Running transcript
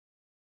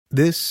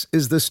This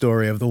is the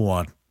story of the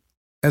one.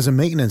 As a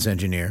maintenance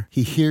engineer,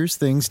 he hears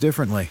things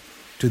differently.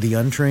 To the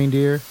untrained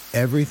ear,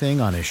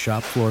 everything on his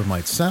shop floor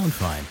might sound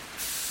fine,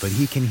 but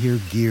he can hear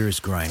gears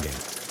grinding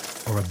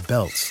or a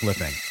belt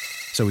slipping.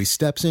 So he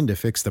steps in to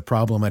fix the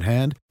problem at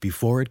hand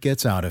before it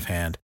gets out of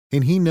hand.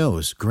 And he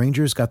knows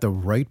Grainger's got the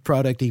right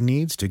product he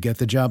needs to get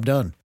the job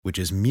done, which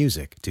is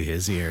music to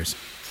his ears.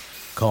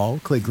 Call,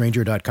 click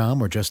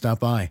Grainger.com, or just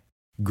stop by.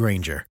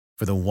 Grainger,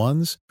 for the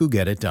ones who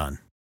get it done.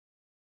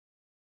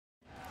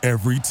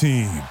 Every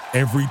team,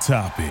 every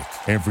topic,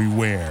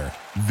 everywhere.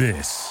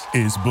 This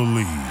is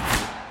Believe.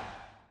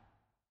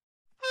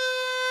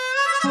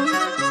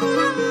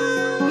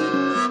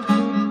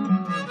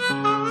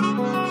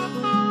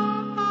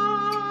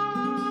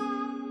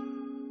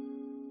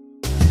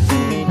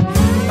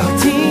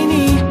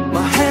 어디니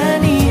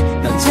뭐하니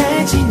넌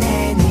잘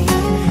지내니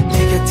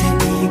내 곁에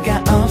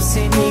네가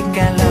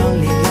없으니까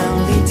lonely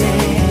lonely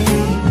day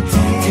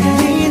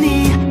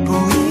들리니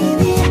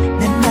보이니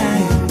내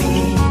마음이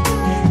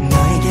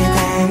너에게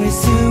닿을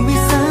수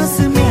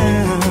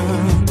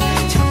있었으면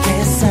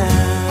좋겠어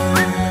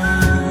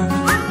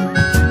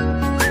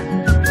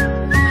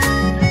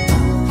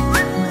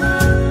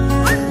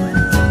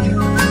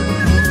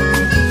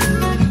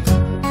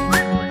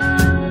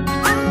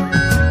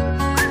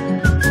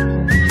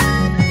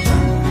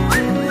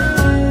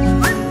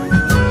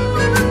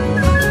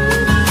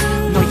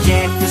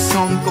너의 두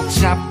손 꼭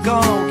잡고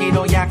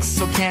오기로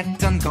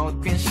약속했던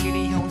곳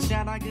괜시리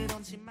혼자라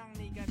그런지만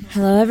네가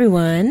Hello,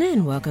 everyone,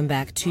 and welcome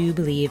back to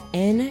Believe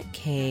in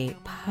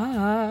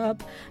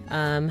K-pop.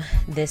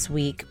 This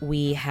week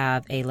we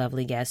have a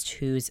lovely guest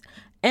whose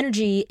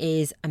energy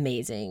is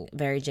amazing,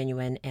 very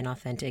genuine and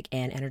authentic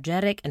and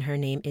energetic, and her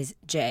name is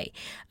Jay.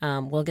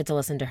 We'll get to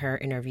listen to her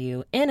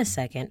interview in a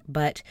second,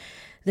 but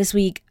this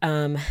week,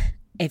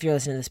 if you're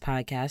listening to this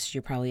podcast,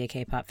 you're probably a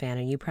K-pop fan,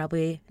 and you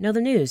probably know the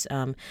news,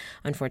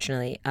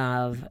 unfortunately,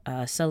 of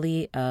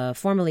Sully,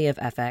 formerly of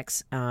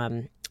FX,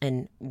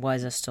 and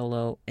was a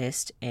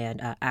soloist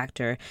and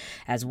actor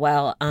as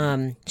well.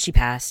 She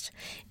passed,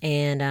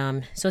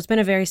 and so it's been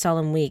a very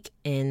solemn week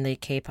in the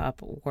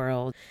K-pop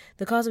world.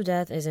 The cause of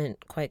death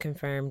isn't quite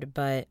confirmed,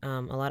 but a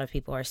lot of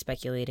people are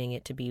speculating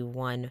it to be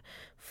one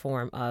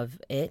form of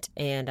it,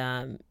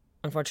 and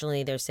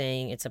unfortunately, they're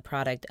saying it's a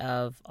product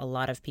of a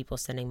lot of people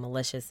sending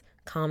malicious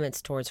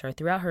comments towards her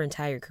throughout her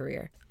entire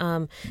career.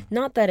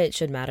 Not that it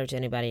should matter to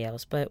anybody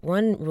else, but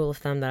one rule of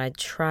thumb that I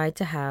try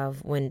to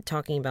have when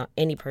talking about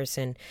any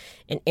person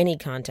in any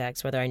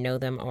context, whether I know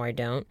them or I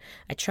don't,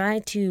 I try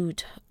to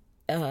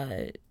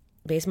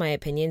base my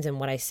opinions and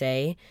what I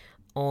say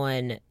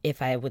on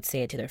if I would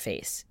say it to their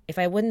face. If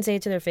I wouldn't say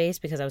it to their face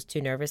because I was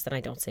too nervous, then I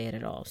don't say it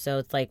at all. So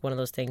it's like one of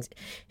those things.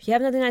 If you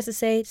have nothing nice to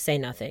say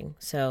nothing.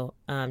 So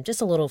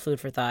just a little food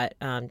for thought.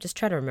 Just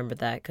try to remember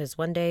that, because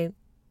one day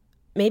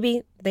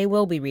maybe they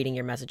will be reading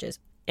your messages.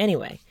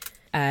 Anyway,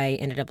 I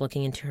ended up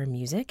looking into her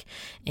music,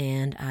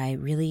 and I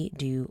really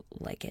do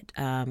like it.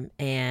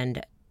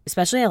 And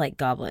especially I like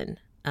Goblin.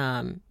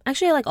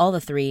 Actually, I like all the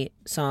 3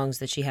 songs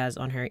that she has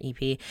on her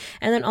EP,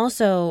 and then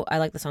also I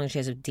like the song she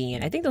has with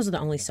Dean. I think those are the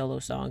only solo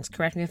songs.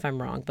 Correct me if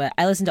I'm wrong, but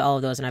I listened to all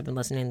of those, and I've been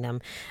listening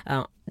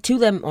to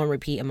them on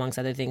repeat, amongst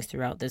other things,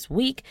 throughout this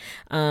week.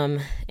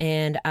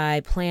 And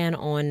I plan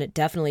on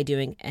definitely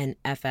doing an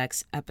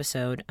FX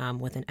episode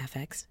with an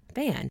FX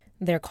fan.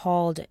 They're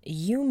called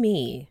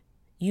Yumi.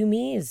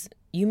 Yumi is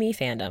Yumi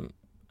fandom.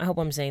 I hope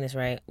I'm saying this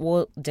right.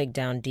 We'll dig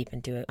down deep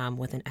into it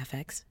with an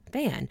FX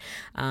fan.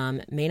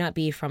 May not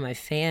be from a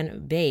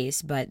fan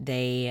base, but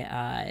they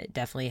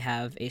definitely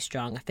have a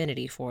strong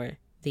affinity for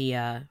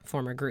the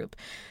former group.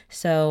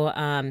 So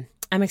I'm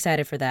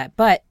excited for that.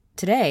 But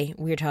today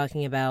we're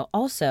talking about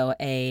also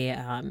a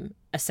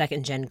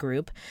second gen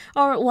group.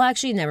 Or, well,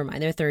 actually, never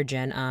mind. They're third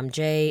gen.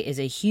 Jay is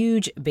a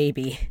huge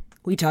baby.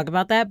 We talk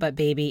about that, but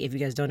baby, if you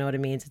guys don't know what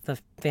it means, it's the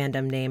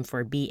fandom name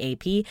for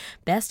BAP,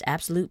 Best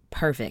Absolute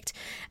Perfect.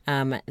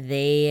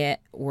 They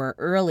were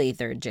early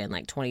third gen,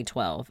 like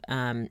 2012,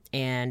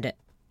 and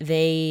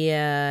they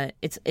I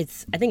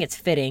think it's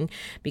fitting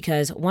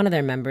because one of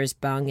their members,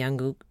 Bang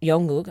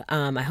Yongguk,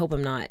 I hope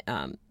I'm not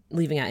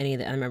leaving out any of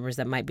the other members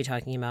that might be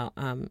talking about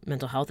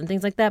mental health and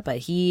things like that, but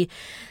he,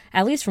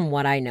 at least from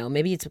what I know,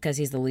 maybe it's because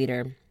he's the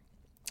leader.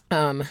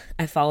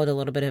 I followed a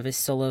little bit of his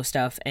solo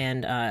stuff,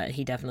 and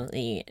he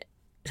definitely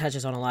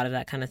touches on a lot of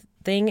that kind of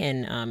thing,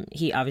 and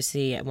he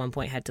obviously at one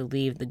point had to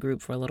leave the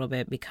group for a little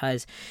bit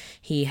because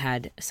he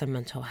had some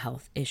mental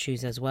health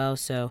issues as well.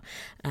 So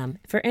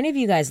for any of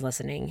you guys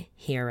listening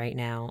here right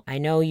now, I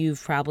know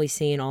you've probably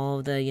seen all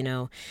of the,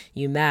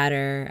 you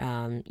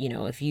matter,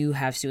 if you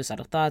have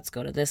suicidal thoughts,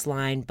 go to this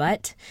line,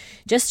 but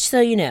just so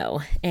you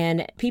know,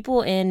 and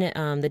people in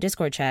the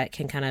Discord chat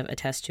can kind of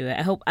attest to it.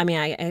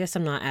 I guess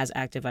I'm not as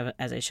active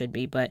as I should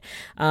be, but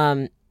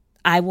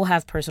I will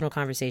have personal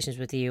conversations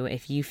with you.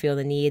 If you feel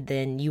the need,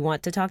 then you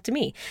want to talk to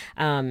me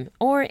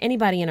or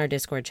anybody in our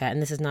Discord chat.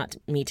 And this is not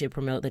me to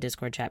promote the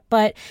Discord chat,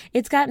 but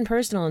it's gotten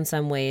personal in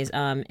some ways.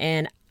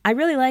 And I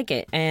really like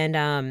it.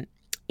 And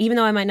even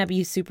though I might not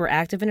be super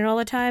active in it all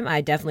the time,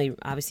 I definitely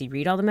obviously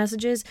read all the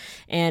messages,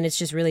 and it's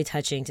just really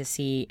touching to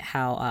see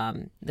how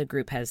the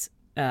group has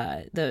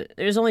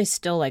there's only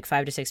still like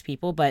 5 to 6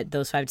 people, but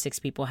those 5 to 6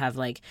 people have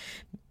like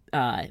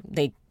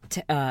they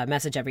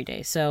message every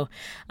day. So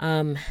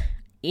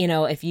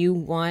if you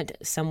want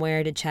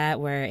somewhere to chat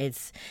where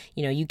it's,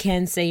 you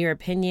can say your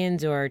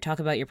opinions or talk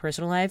about your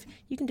personal life,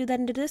 you can do that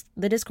in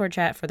the Discord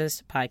chat for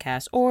this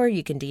podcast, or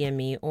you can DM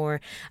me,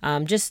 or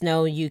just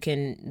know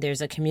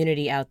there's a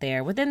community out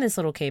there within this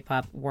little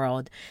K-pop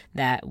world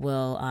that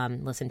will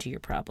listen to your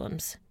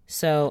problems.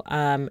 So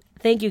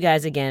thank you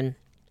guys again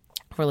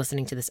for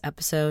listening to this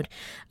episode.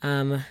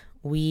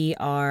 We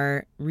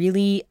are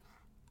really...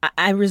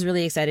 I was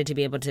really excited to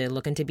be able to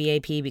look into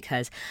BAP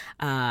because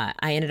I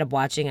ended up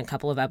watching a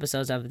couple of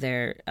episodes of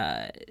their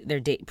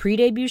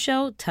pre-debut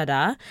show,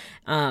 Tada,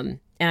 and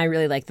I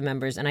really like the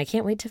members, and I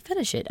can't wait to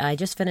finish it. I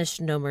just finished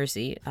No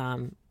Mercy,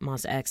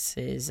 Monsta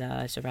X's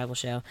survival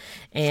show,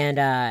 and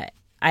I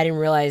didn't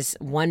realize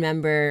one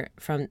member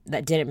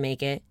that didn't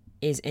make it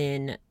is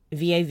in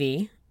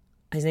VAV.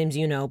 His name's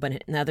Yuno, but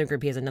in the other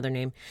group he has another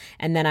name,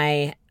 and then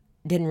I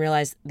didn't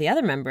realize the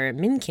other member,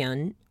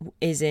 Minkyun,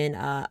 is in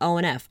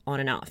ONF, On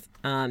and Off.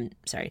 And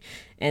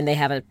they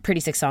have a pretty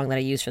sick song that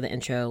I used for the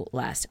intro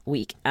last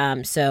week.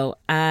 So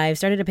I've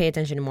started to pay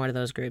attention to more to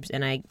those groups.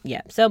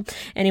 So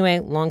anyway,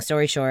 long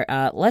story short,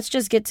 let's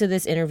just get to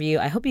this interview.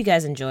 I hope you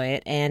guys enjoy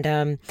it.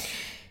 And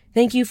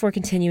thank you for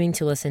continuing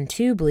to listen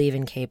to Believe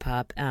in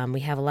K-Pop.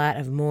 We have a lot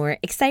of more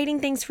exciting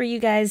things for you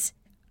guys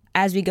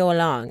as we go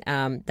along.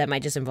 That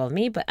might just involve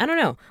me, but I don't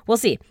know. We'll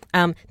see.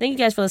 Thank you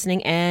guys for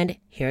listening, and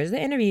here's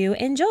the interview.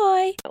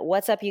 Enjoy!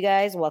 What's up, you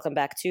guys? Welcome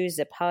back to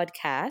the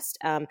podcast.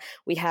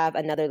 We have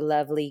another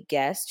lovely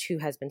guest who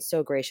has been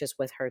so gracious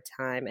with her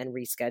time and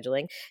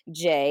rescheduling,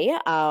 Jay,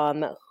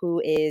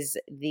 who is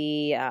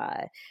the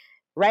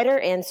writer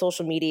and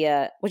social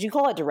media, would you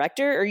call it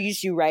director, or you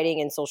do writing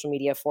and social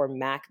media for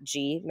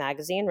MacG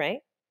magazine,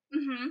 right?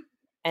 Mm-hmm.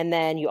 And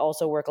then you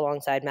also work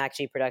alongside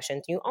MacG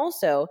Productions. You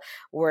also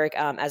work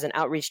as an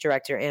outreach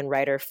director and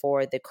writer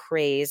for the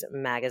Craze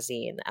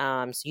magazine.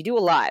 So you do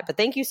a lot. But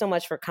thank you so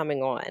much for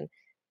coming on.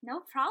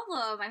 No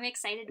problem. I'm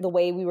excited. The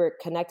way we were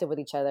connected with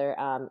each other,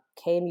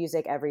 K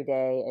Music Every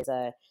Day is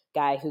a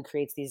guy who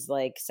creates these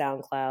like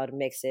SoundCloud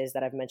mixes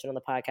that I've mentioned on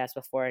the podcast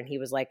before. And he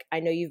was like, I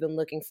know you've been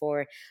looking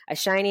for a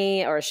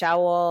SHINee or a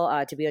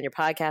Shawool to be on your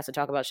podcast to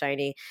talk about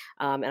SHINee.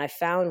 And I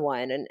found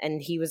one.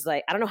 And he was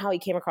like, I don't know how he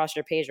came across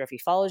your page or if he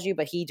follows you,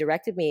 but he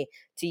directed me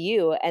to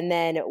you. And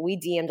then we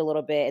DM'd a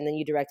little bit, and then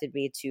you directed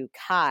me to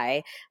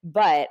Kai.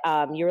 But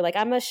you were like,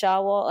 I'm a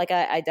Shawool. Like,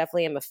 I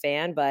definitely am a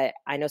fan, but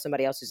I know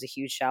somebody else who's a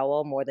huge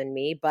Shawool more than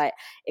me. But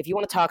if you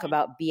want to talk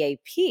about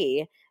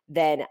BAP,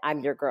 then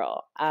I'm your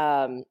girl.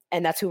 And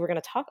that's who we're going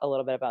to talk a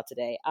little bit about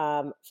today.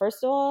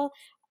 First of all,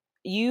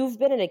 you've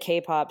been in a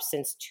K-pop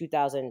since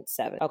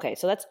 2007. Okay,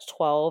 so that's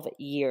 12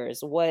 years.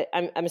 What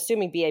I'm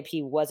assuming BAP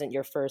wasn't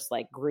your first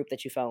like group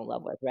that you fell in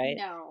love with, right?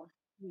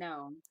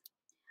 No.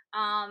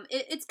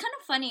 It's kind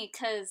of funny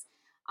because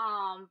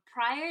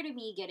prior to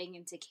me getting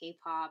into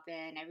K-pop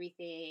and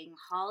everything,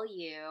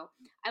 Hallyu,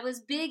 I was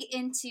big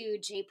into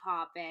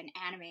J-pop and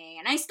anime,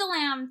 and I still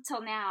am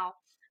till now.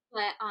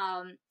 But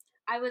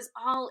I was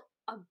all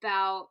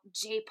about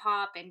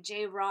J-pop and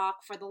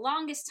J-rock for the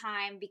longest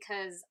time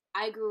because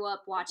I grew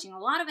up watching a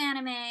lot of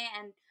anime,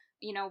 and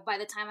by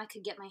the time I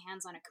could get my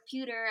hands on a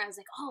computer, I was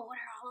like, oh, what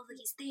are all of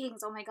these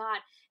things? Oh my god.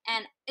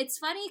 And it's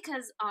funny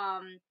because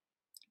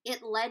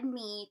it led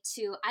me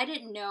to, I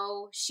didn't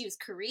know she was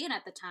Korean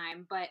at the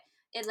time, but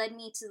it led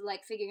me to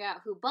like figuring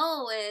out who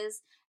Bo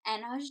is,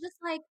 and I was just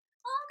like,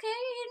 oh, okay,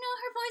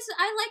 her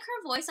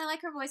voice, I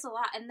like her voice a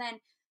lot. And then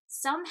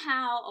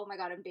somehow, oh my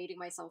god, I'm dating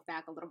myself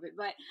back a little bit,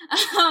 but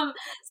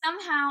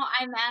somehow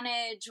I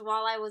managed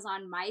while I was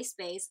on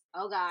MySpace.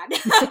 Oh god.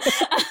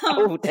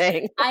 Oh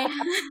dang.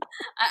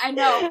 I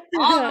know,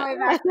 all the way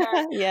back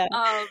there. Yeah.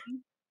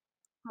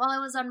 While I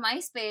was on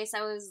MySpace,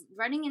 I was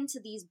running into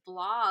these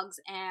blogs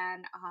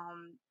and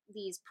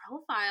these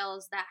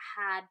profiles that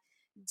had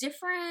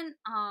different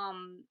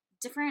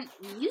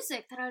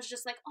music that I was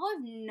just like, oh,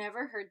 I've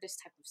never heard this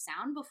type of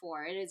sound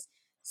before. It is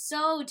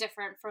so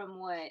different from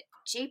what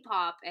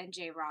J-pop and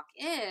J-rock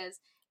is.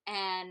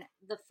 And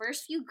the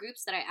first few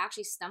groups that I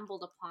actually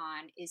stumbled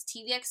upon is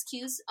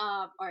TVXQ's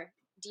or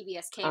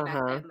DBSK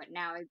back then, but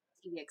now it's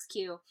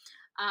TVXQ.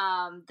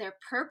 Their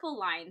Purple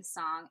Line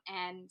song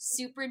and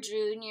Super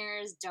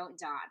Junior's Don't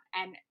Dawn.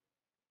 And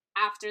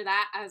after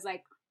that, I was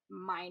like,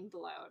 mind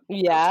blown.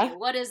 Yeah. Okay,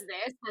 what is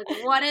this?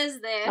 Like, what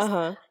is this?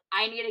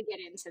 I need to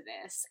get into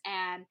this.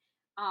 And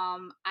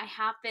I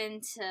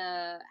happened to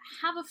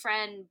have a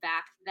friend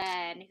back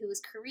then who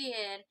was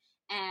Korean,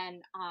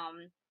 and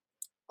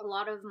a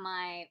lot of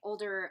my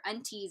older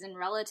aunties and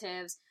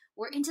relatives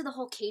were into the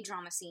whole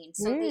K-drama scene.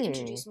 So they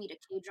introduced me to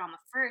K-drama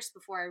first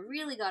before I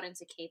really got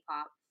into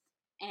K-pop.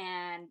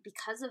 And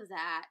because of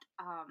that,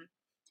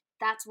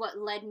 that's what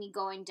led me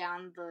going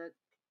down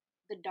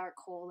the dark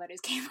hole that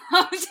is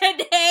K-pop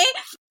today.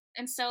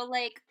 And so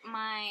like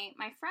my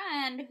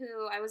friend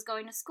who I was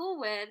going to school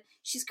with,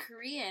 she's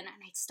Korean, and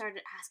I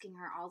started asking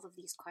her all of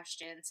these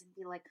questions and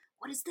be like,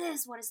 what is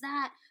this? What is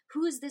that?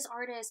 Who is this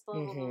artist? Blah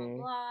blah blah blah Mm-hmm.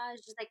 blah.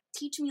 She's like,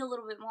 teach me a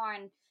little bit more.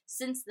 And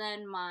since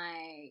then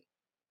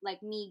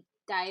me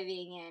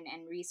diving in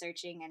and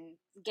researching and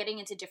getting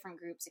into different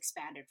groups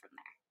expanded from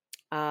there.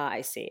 Ah,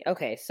 I see.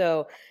 Okay.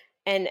 So,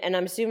 and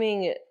I'm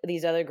assuming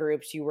these other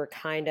groups you were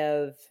kind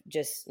of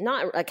just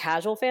not a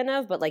casual fan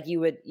of, but like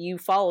you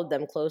followed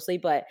them closely,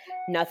 but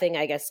nothing,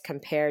 I guess,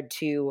 compared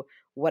to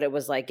what it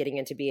was like getting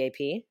into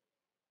BAP.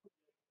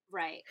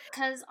 Right.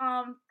 Because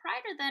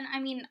prior to then, I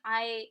mean,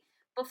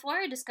 before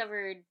I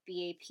discovered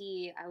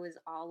BAP, I was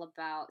all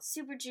about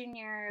Super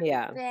Junior, Big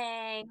Yeah.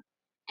 Bang,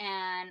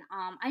 and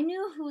I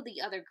knew who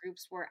the other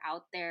groups were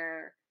out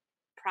there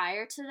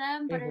prior to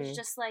them, but it's Mm-hmm.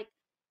 just like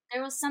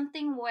there was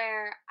something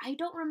where I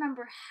don't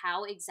remember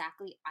how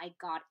exactly I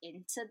got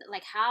into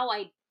like how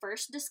I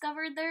first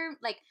discovered their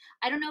like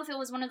I don't know if it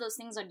was one of those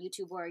things on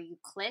YouTube where you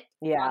click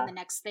on Yeah. the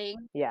next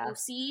thing Yeah. you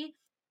see,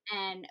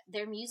 and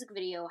their music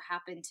video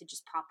happened to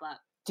just pop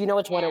up, Do you know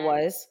which one it and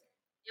was?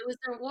 it was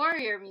their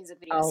Warrior music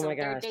video, Oh my so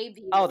their gosh.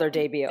 debut. Oh, their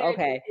debut. Their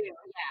Okay. debut,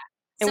 yeah.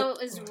 And So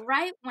it was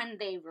right when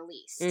they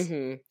released.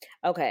 mm-hmm.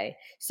 Okay.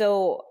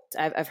 So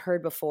I've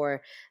heard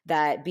before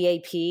that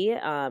BAP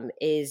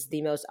is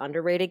the most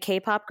underrated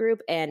K-pop group,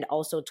 and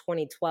also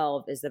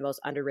 2012 is the most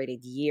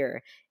underrated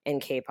year in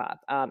K-pop.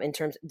 In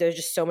terms, there's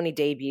just so many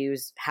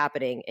debuts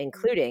happening,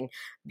 including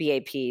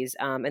BAPs,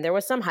 and there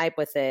was some hype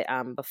with it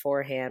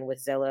beforehand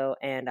with Zillow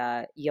and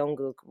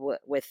Jungkook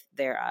with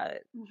their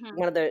Hmm.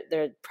 one of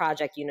their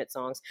project unit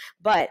songs.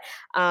 But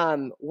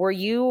were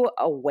you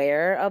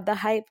aware of the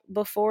hype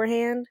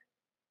beforehand?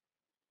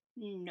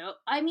 No,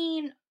 I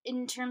mean,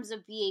 in terms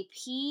of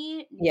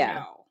BAP, Yeah.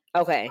 no.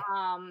 Okay.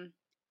 Um,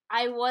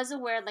 I was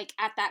aware, like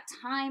at that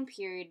time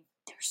period,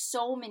 there's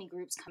so many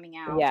groups coming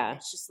out, and Yeah.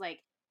 it's just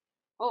like,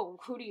 oh,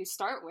 who do you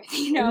start with?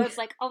 You know, it's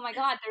like, oh my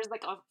god, there's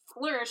like a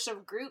flourish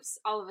of groups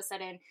all of a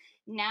sudden.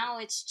 Now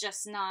it's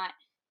just not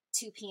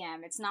 2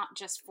 p.m. It's not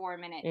just 4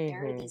 minute.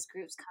 There are Mm-hmm. these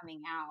groups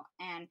coming out,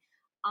 and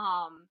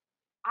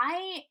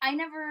I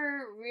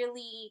never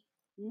really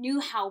knew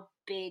how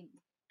big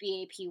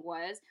BAP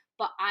was,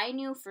 but I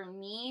knew for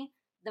me,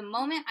 the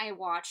moment I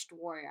watched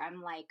Warrior,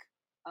 I'm like,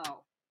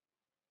 oh,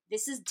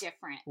 this is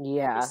different.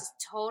 Yeah. This is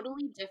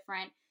totally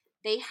different.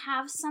 They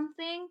have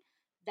something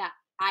that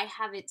I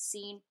haven't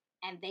seen,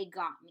 and they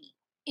got me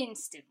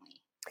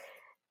instantly.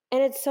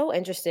 And it's so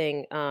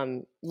interesting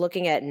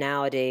looking at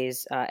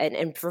nowadays,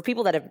 and for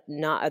people that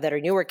that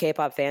are newer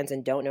K-pop fans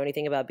and don't know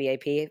anything about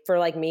BAP. For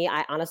like me,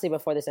 I honestly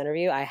before this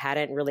interview, I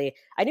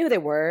knew who they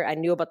were. I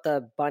knew about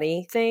the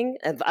bunny thing,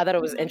 and I thought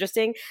it was Mhm.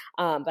 interesting,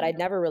 but I'd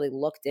never really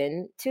looked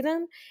into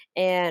them.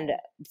 And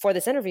for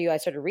this interview, I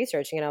started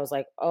researching, and I was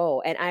like,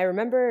 oh. And I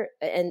remember,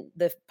 and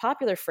the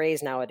popular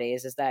phrase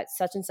nowadays is that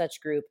such and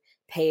such group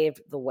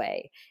paved the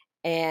way,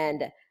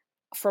 and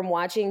from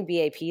watching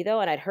BAP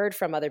though, and I'd heard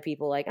from other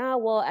people like, oh,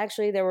 well,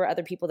 actually, there were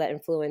other people that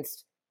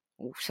influenced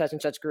such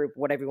and such group,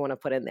 whatever you want to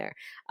put in there.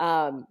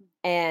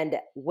 And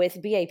with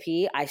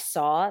BAP, I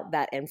saw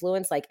that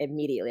influence like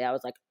immediately. I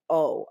was like,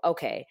 oh,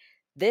 okay.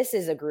 This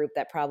is a group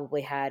that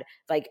probably had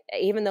like,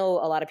 even though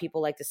a lot of people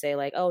like to say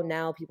like, oh,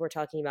 now people are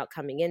talking about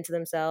coming into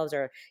themselves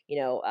or,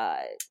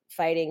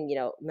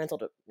 fighting, mental,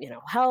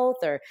 health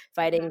or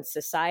fighting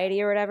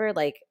society or whatever,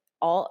 like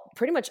all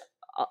pretty much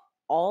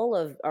all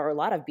of or a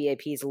lot of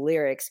BAP's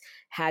lyrics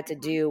had to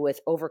do with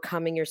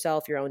overcoming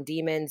yourself, your own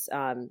demons,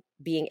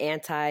 being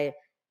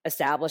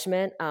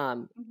anti-establishment,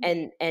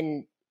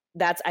 and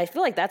that's I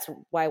feel like that's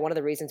why one of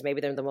the reasons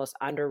maybe they're the most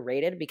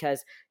underrated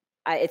because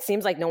it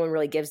seems like no one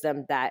really gives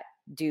them that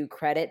due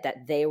credit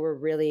that they were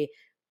really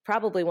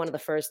probably one of the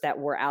first that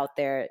were out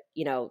there,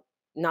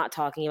 not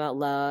talking about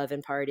love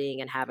and partying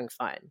and having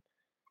fun.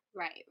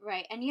 Right,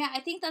 right. And yeah,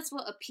 I think that's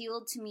what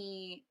appealed to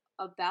me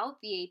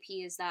about BAP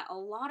is that a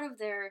lot of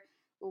their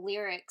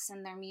lyrics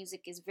and their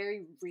music is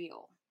very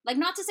real. Like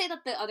not to say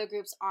that the other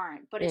groups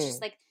aren't, but it's just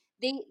Mm, like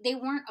they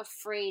weren't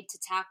afraid to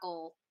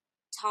tackle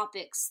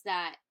topics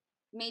that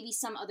maybe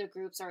some other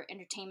groups or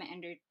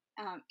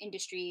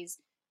industries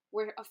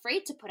were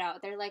afraid to put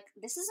out. They're like,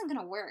 this isn't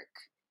gonna work.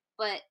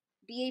 But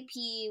BAP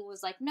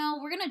was like, no,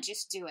 we're gonna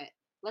just do it.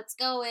 Let's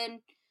go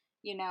in,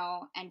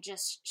 and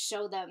just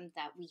show them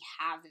that we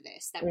have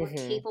this, that we're hmm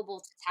capable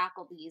to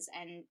tackle these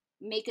and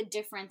make a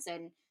difference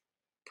and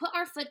put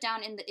our foot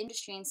down in the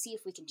industry and see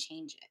if we can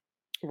change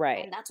it.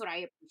 right. And that's what I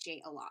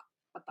appreciate a lot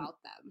about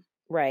them.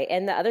 Right.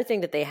 And the other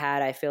thing that they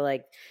had, I feel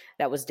like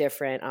that was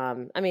different.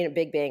 I mean,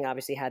 Big Bang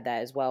obviously had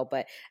that as well,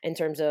 but in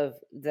terms of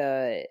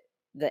the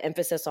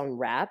emphasis on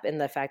rap and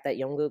the fact that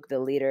Jungkook, the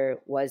leader,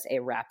 was a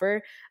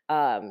rapper,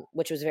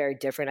 which was very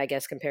different, I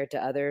guess, compared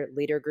to other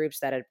leader groups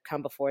that had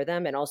come before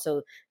them, and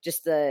also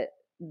just the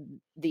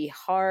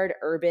hard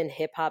urban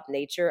hip hop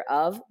nature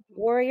of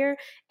Warrior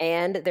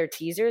and their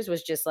teasers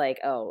was just like,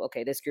 oh,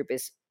 okay, this group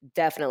is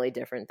definitely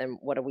different than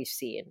what we've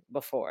seen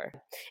before.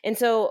 And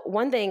so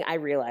one thing I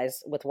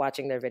realized with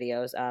watching their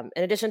videos,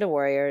 in addition to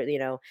Warrior,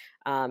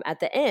 at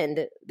the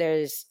end,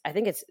 there's I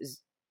think it's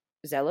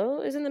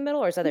Zello is in the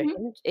middle, or is that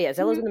Mhm. yeah,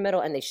 Zello's Mhm. in the middle,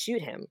 and they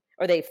shoot him,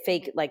 or they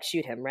fake like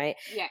shoot him, right?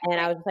 Yeah, And I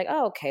right. was just like,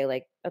 oh, okay,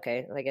 like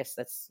okay, I guess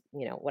that's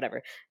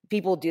whatever.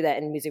 People do that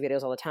in music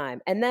videos all the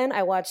time. And then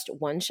I watched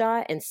One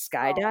Shot and Oh,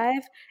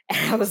 Skydive,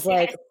 and I was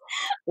like, yes.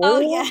 Oh, oh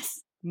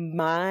yes.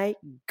 my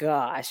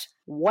gosh,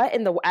 what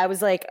in the? I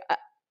was like,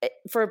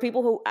 for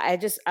people who I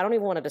don't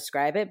even want to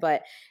describe it,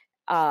 but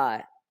uh,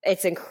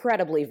 it's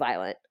incredibly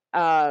violent.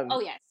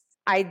 Oh, yes.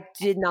 I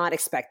did not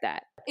expect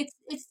that.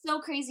 It's so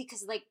crazy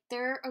because like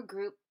they're a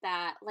group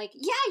that like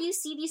yeah you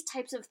see these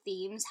types of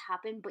themes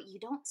happen but you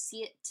don't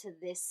see it to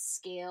this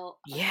scale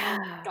of how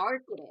Yeah.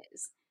 dark it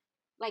is.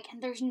 Like,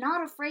 and they're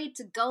not afraid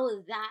to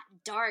go that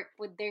dark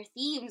with their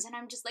themes, and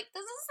I'm just like,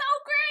 this is so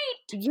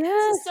great. This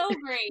Yes. is so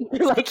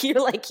great.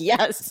 You're like,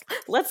 yes,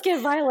 let's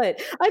get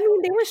violent. I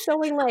mean, they were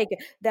showing like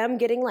them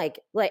getting like,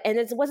 and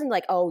it wasn't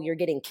like, oh, you're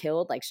getting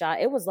killed, like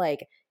shot. It was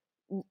like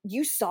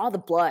you saw the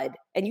blood,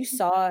 and you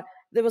saw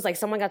there was like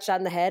someone got shot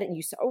in the head, and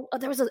you saw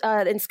there was a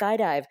in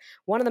Skydive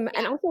one of them,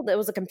 and Yeah. also there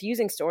was a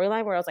confusing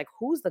storyline where I was like,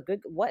 who's the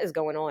good? What is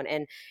going on?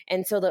 And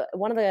so the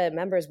one of the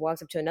members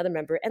walks up to another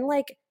member and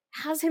like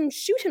has him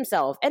shoot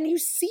himself, and you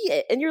see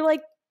it, and you're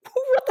like,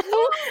 what the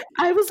hell?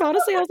 I was like,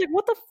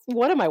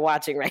 what am I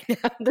watching right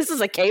now? This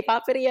is a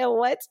K-pop video.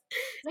 What?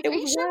 Like, It are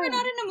you was sure we're wild.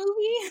 not in a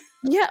movie?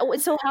 Yeah.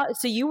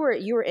 So you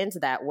were into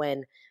that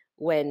when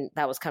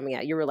that was coming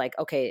out. You were like,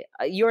 okay,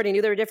 you already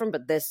knew they were different,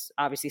 but this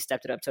obviously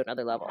stepped it up to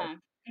another level. Uh-huh.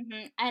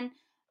 And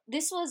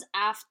this was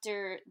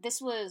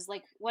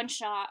like One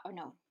Shot, or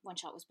no, One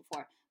Shot was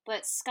before,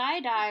 but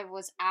Skydive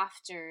was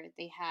after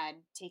they had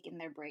taken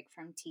their break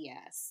from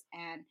TS,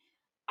 and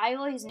I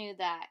always knew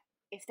that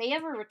if they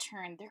ever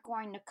return, they're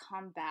going to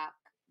come back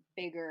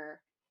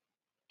bigger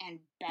and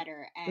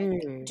better and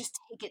Mm, just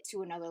take it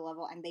to another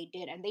level, and they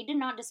did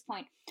not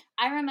disappoint.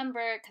 I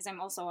remember because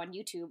I'm also on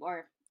YouTube,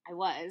 or I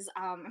was,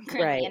 I'm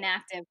currently right.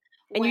 inactive.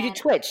 And you do When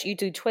Twitch. You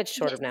do Twitch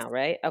sort Yes, of now,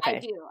 right?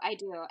 Okay. I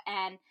do,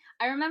 and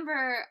I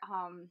remember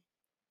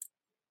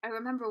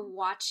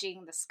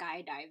watching the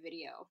skydive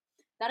video.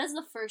 That is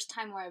the first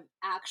time where I've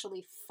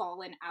actually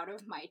fallen out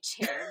of my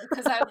chair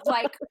because I was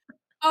like,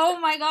 oh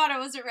my god, I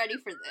wasn't ready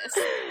for this.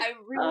 I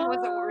really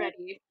wasn't Oh,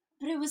 ready.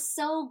 But it was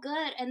so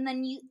good. And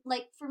then you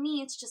like for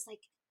me it's just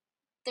like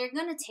they're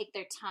gonna take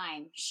their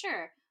time,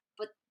 sure,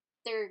 but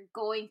they're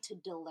going to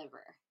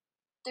deliver.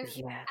 They're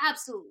yeah.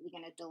 absolutely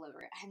gonna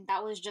deliver. And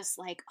that was just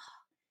like, oh,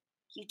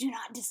 you do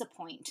not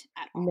disappoint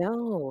at all.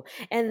 No.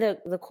 And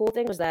the cool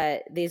thing was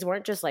that these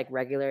weren't just like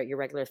your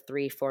regular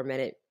 3-4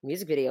 minute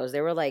music videos.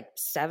 They were like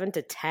 7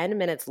 to 10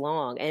 minutes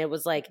long. And it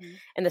was like Mhm.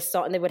 and the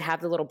song and they would have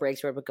the little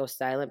breaks where it would go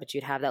silent, but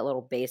you'd have that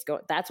little bass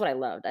go. That's what I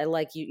loved. I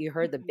like you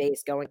heard the Mhm.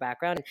 bass going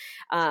background.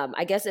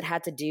 I guess it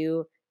had to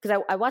do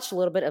because I watched a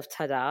little bit of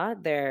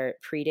Tada, their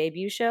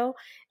pre-debut show,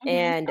 Mhm.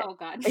 and Oh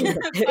god.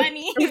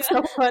 Funny. it's so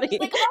It's funny.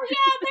 like, oh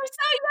yeah, they're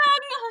so young.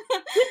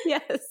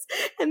 Yes,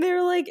 and they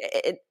were like,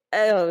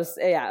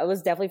 yeah, it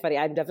was definitely funny.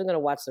 I'm definitely gonna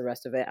watch the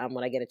rest of it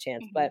when I get a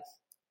chance. Mhm. But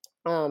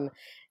um,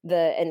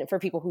 and for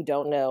people who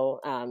don't know,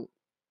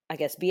 I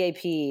guess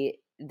BAP,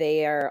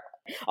 they are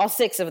all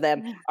six of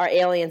them Mhm. are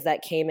aliens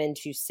that came in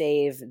to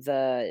save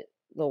the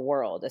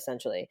world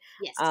essentially.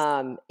 Yes.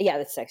 Yeah,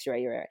 that's sex. You're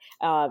right.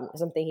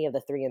 'Cause I'm thinking of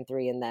the 3 and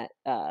 3 in that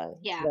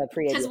Yeah. the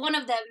pre. Because one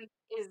of them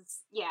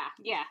is yeah.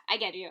 I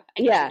get you.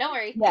 I get you. Yeah, Don't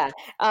worry. yeah.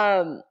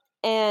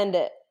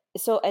 And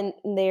so and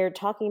they're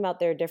talking about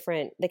their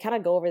different they kind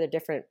of go over the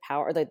different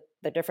power or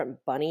the different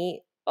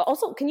bunny.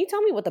 Also, can you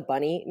tell me what the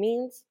bunny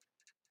means?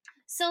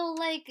 So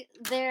like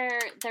their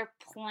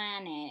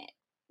planet,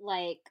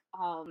 like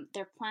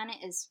their planet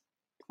is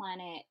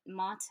planet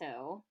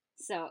Mato.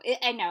 So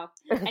I know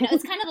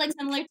it's kind of like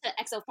similar to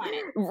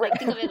exoplanet. Right. Like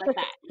think of it like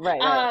that.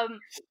 Right.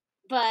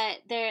 But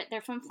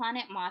they're from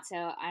planet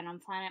Mato, and on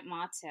planet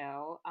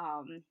Mato,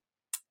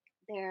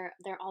 they're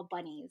all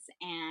bunnies,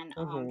 and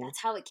Hmm.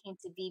 that's how it came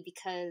to be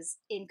because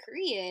in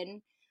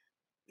Korean,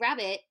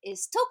 rabbit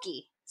is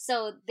Toki,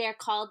 so they're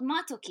called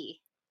Matoki.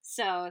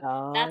 So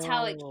that's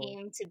how it Oh.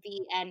 came to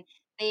be, and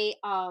they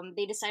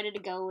decided to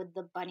go with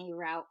the bunny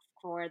route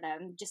for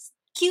them. Just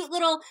cute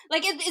little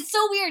like it's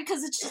so weird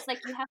because it's just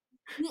like you have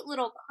cute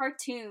little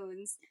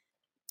cartoons,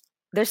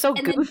 They're so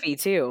and then goofy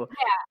too.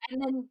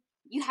 and then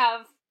you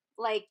have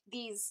like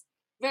these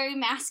very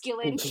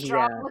masculine,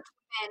 strong Yeah. looking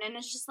men, and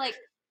it's just like,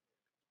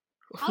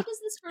 how does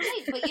this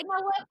relate? But you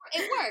know what?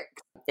 It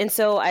works. And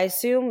so I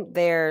assume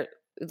they're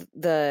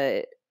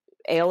the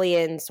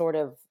alien sort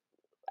of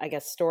I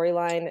guess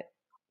storyline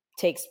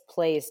takes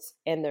place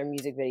in their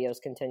music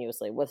videos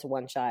continuously with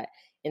One Shot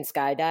in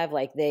Skydive.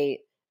 Like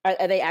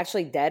are they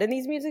actually dead in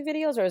these music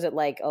videos, or is it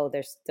like, oh,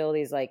 there's still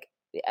these like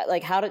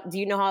how do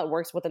you know how it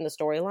works within the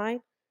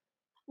storyline?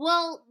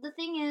 Well, the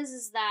thing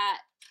is that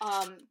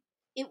um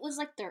it was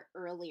like their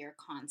earlier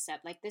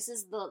concept. Like this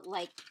is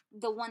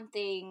the one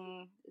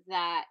thing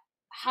that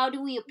how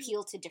do we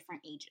appeal to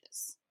different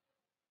ages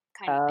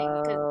kind of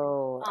thing because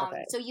Oh,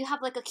 okay. so you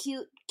have like a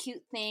cute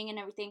thing and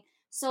everything.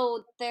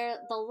 So they're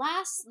the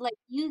last like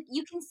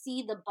you can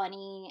see the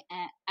bunny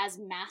as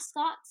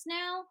mascots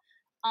now,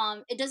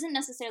 it doesn't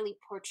necessarily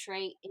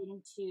portray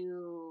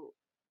into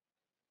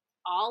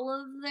all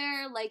of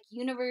their like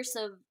universe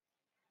of,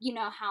 you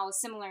know, how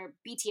similar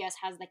BTS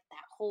has like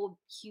that whole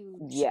huge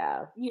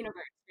Yeah. universe,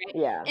 right?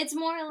 Yeah. It's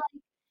more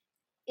like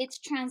it's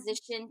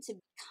transitioned to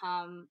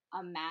become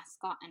a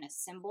mascot and a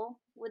symbol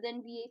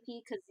within BAP,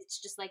 because it's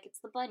just like it's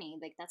the bunny,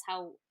 like that's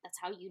how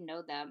you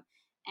know them.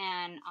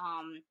 And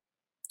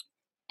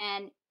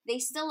they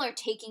still are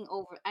taking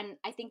over, and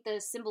I think the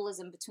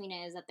symbolism between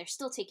it is that they're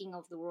still taking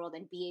over the world,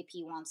 and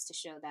BAP wants to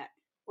show that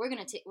we're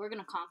gonna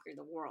conquer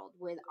the world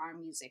with our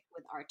music,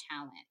 with our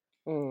talent,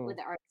 with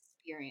our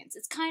experience.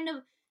 It's kind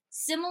of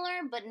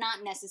similar but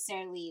not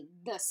necessarily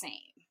the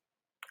same, if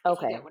you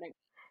Okay. get what I mean.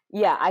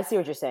 Yeah, I see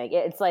what you're saying.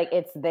 It's like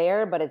it's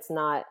there, but it's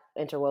not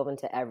interwoven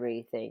to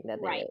everything that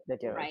Right, they're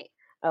doing. right.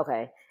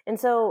 Okay. And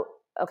so,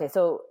 okay,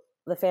 so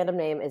the fandom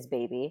name is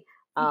Baby.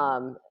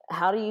 Mhm.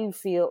 How do you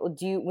feel?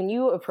 When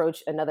you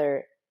approach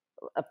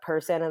a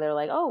person and they're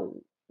like,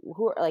 "Oh,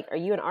 are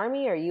you an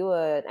ARMY? Are you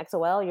an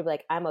XOL?" You're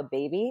like, "I'm a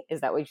Baby."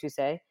 Is that what you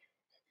say?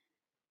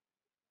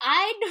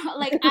 I don't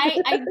like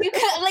I do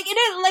like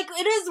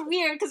it is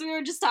weird because we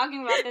were just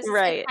talking about this. It's like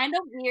Right. kind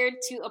of weird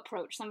to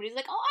approach somebody who's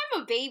like, "Oh,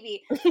 I'm a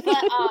baby," but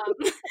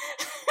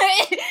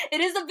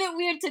it is a bit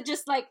weird to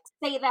just like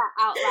say that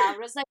out loud.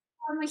 But it's like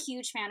I'm a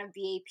huge fan of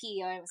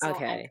BAP, so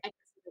Okay. I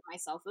consider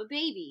myself a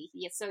baby.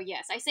 Yes, so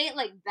yes, I say it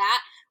like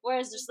that.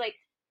 Whereas just like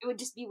it would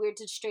just be weird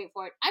to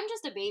straightforward. I'm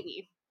just a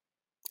baby.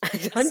 I'm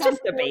just a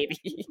Somebody would baby.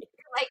 be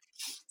like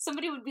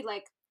somebody would be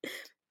like,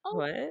 "Oh."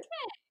 What?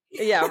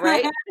 Yeah,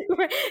 right.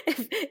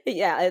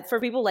 Yeah, it's for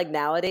people like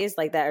nowadays,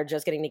 like that are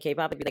just getting to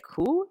K-pop, and be like,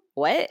 "Who?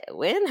 What?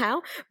 When?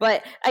 How?"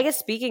 But I guess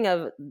speaking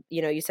of,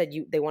 you said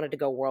they wanted to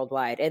go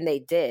worldwide, and they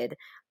did.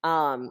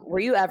 Were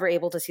you ever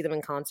able to see them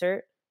in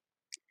concert?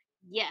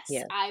 Yes,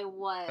 Yeah. I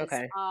was.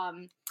 Okay.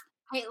 I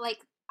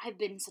like I've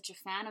been such a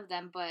fan of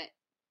them, but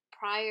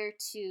prior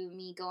to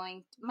me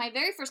going my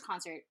very first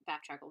concert,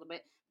 backtrack a little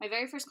bit. My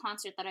very first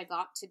concert that I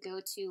got to go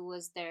to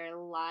was their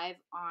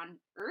Live on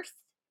Earth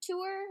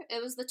tour.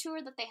 It was the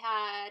tour that they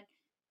had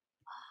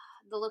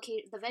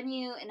the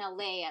venue in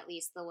LA, at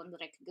least the one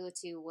that I could go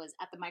to was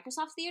at the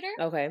Microsoft Theater.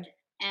 Okay.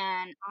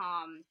 And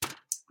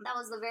that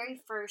was the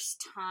very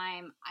first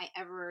time I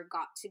ever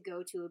got to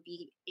go to a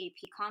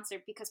BAP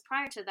concert, because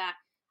prior to that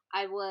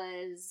I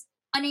was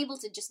unable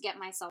to just get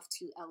myself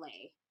to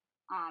LA,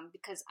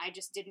 because I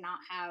just did not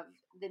have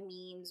the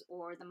means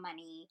or the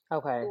money,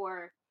 Okay.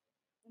 or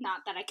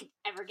not that I could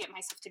ever get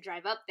myself to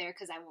drive up there,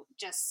 because I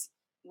just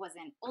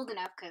wasn't old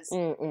enough, because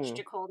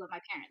strict hold of my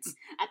parents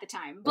at the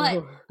time.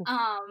 But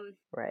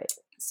right.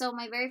 so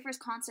my very first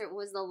concert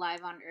was the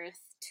Live on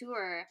Earth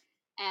tour,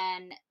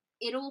 and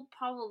it'll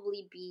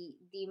probably be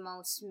the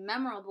most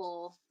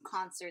memorable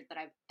concert that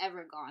I've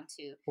ever gone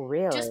to.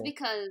 Really? Just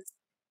because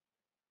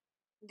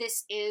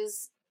this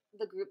is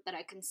the group that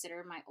I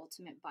consider my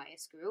ultimate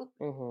bias group.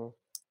 Mm-hmm.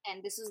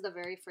 And this was the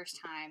very first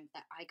time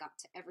that I got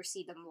to ever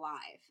see them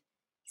live.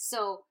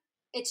 So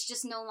it's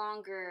just no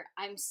longer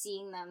I'm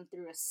seeing them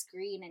through a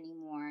screen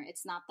anymore.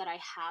 It's not that I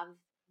have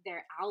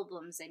their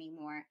albums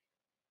anymore.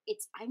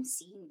 It's I'm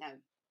seeing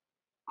them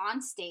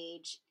on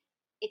stage.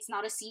 It's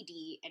not a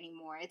CD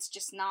anymore. It's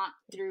just not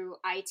through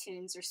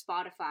iTunes or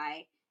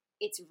Spotify.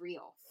 It's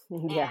real.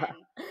 Yeah.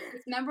 And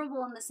it's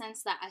memorable in the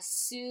sense that as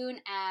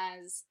soon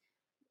as,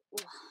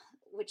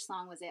 which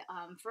song was it?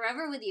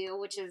 Forever With You,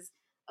 which is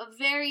a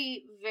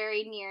very,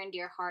 very near and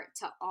dear heart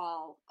to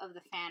all of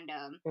the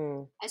fandom.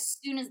 As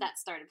soon as that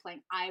started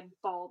playing, I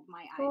bawled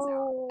my eyes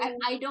out. And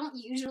I don't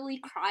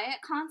usually cry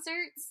at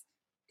concerts,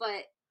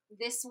 but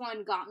this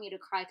one got me to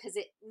cry because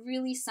it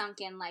really sunk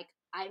in, like,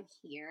 I'm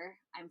here,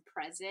 I'm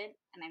present,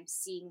 and I'm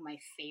seeing my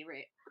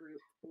favorite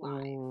group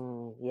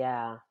live.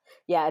 Yeah.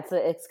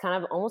 It's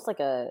kind of almost like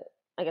a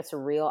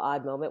surreal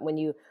odd moment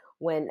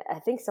when I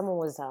think someone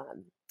was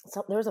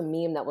there was a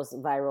meme that was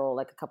viral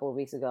like a couple of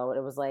weeks ago.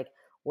 It was like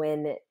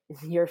when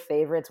your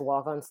favorites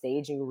walk on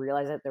stage and you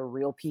realize that they're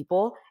real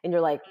people, and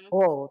you're like,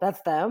 "Oh,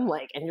 that's them!"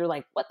 Like, and you're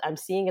like, "What? I'm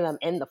seeing them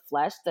in the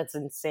flesh." That's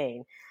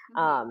insane.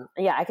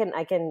 Yeah, I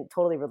can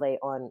totally relate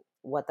on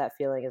what that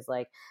feeling is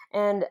like,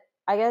 and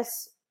I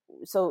guess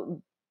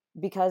so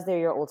because they're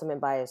your ultimate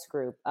bias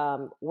group.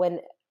 When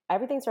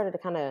everything started to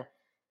kind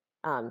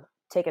of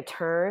take a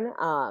turn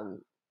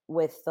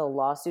with the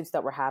lawsuits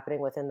that were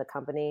happening within the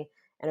company,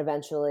 and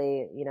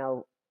eventually,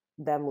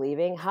 them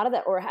leaving. How did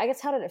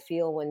it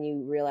feel when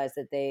you realized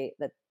that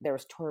there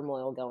was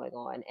turmoil going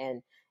on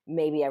and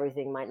maybe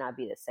everything might not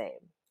be the same?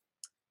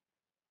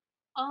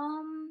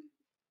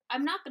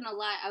 I'm not gonna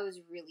lie, I was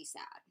really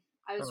sad.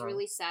 I was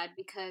really sad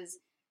because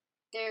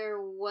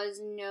there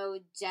was no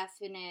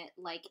definite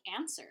like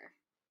answer.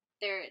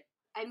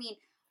 I mean,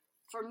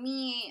 for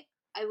me,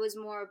 I was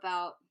more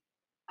about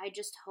I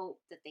just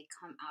hope that they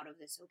come out of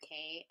this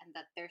okay, and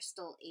that they're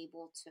still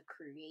able to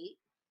create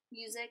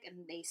music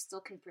and they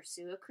still can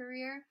pursue a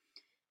career.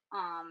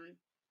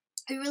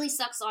 It really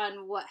sucks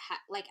on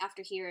like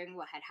after hearing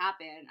what had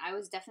happened. I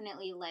was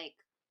definitely like,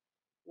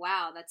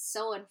 wow, that's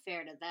so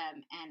unfair to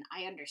them, and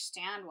I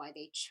understand why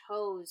they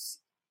chose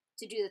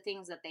to do the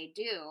things that they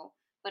do.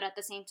 but at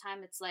the same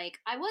time, it's like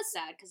I was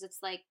sad because it's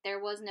like there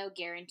was no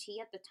guarantee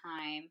at the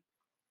time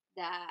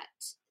that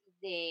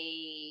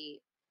they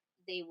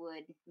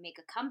would make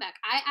a comeback.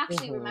 I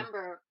actually Hmm.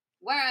 remember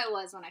where I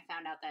was when I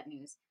found out that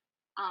news.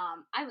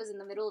 I was in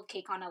the middle of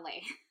KCON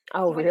LA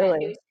Oh, when that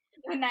really?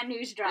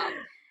 news dropped,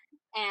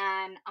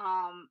 and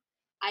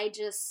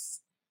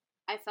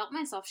I felt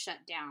myself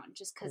shut down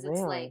just because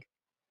it's Really? like,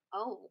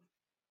 oh,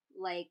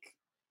 like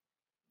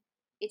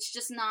it's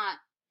just not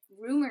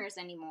rumors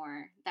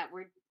anymore that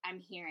I'm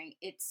hearing.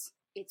 It's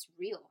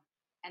real,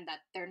 and that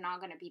they're not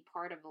going to be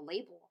part of a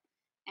label.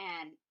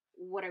 And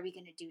what are we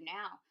going to do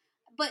now?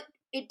 But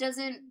it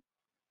doesn't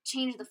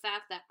change the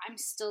fact that I'm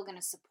still going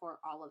to support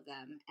all of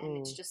them. And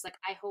it's Mm. just like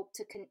I hope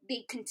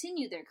they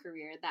continue their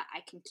career, that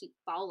I can keep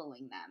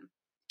following them.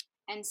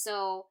 And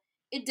so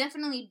it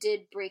definitely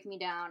did break me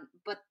down.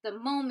 But the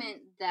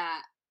moment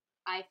that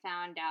I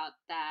found out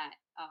that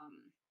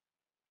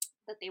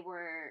they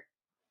were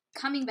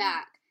coming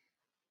back,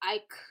 I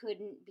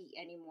couldn't be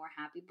any more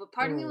happy. But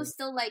part of me Mm. was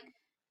still like,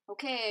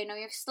 okay, I know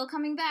you're still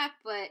coming back,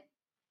 but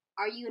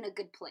are you in a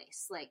good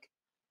place? Like,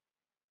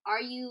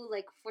 are you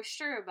like for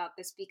sure about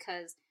this?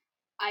 Because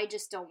I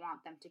just don't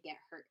want them to get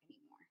hurt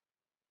anymore.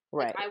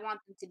 Like, Right. I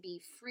want them to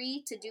be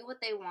free to do what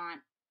they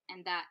want,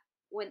 and that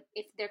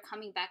if they're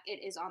coming back,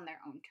 it is on their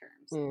own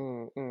terms.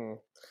 Mm.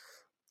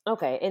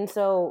 Okay, and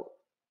so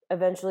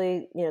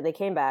eventually, they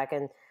came back,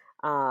 and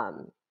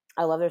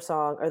I love their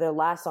song, or their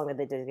last song that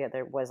they did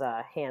together was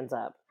 "Hands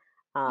Up."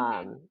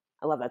 Hmm.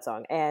 I love that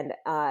song, and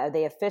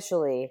they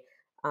officially,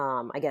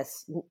 I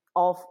guess,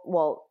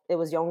 well, it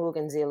was Jungkook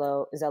and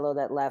Zello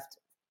that left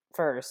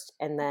first,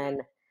 and Hmm.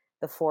 then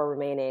the four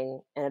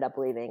remaining ended up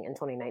leaving in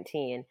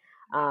 2019.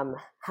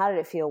 How did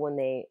it feel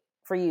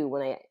for you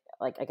when they,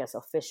 like, I guess,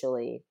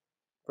 officially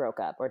broke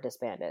up or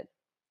disbanded?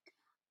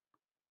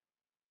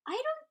 I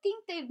don't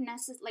think they've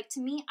necessarily, like, to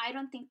me, I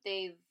don't think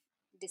they've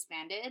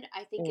disbanded.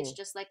 I think it's Mm.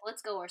 just like,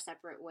 let's go our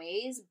separate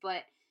ways,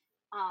 but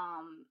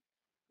um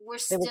we're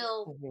They were,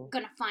 still mhm.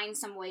 gonna find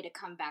some way to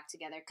come back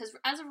together, because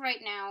as of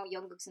right now,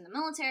 Jungkook's in the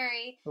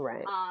military,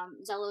 Right,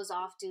 Zello's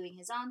off doing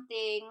his own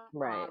thing,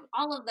 right.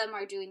 all of them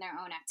are doing their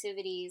own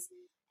activities,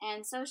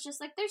 and so it's just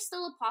like there's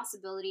still a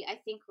possibility. I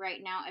think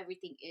right now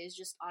everything is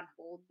just on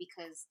hold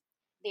because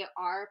they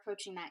are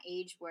approaching that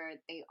age where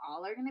they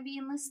all are going to be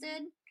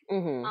enlisted.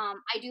 Hmm.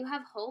 I do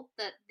have hope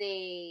that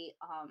they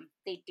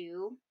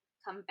do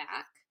come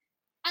back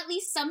at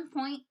least some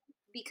point,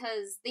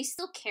 because they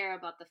still care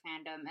about the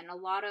fandom, and a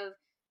lot of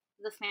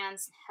the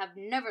fans have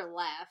never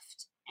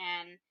left.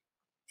 And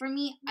for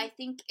me, I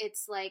think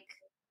it's like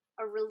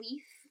a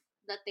relief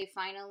that they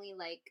finally,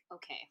 like,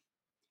 okay,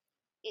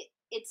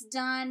 it's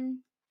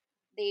done.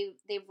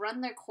 They've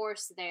run their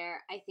course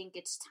there. I think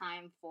it's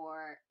time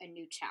for a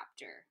new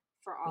chapter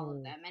for all of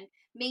Mm. them, and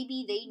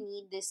maybe they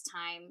need this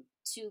time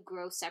to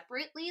grow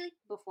separately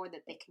before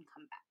that they can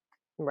come back.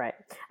 Right.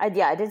 I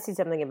did see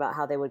something about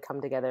how they would come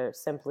together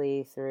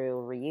simply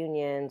through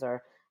reunions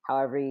or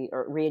or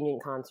reunion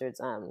concerts,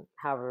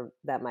 however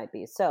that might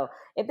be. So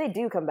if they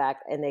do come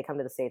back and they come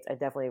to the States, I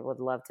definitely would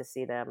love to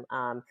see them.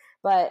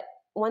 But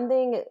one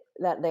thing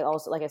that they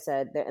also, like I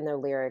said, in their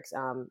lyrics,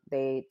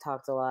 they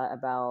talked a lot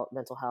about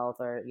mental health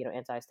or,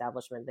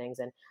 anti-establishment things.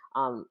 And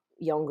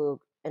Jungkook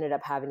ended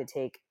up having to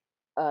take,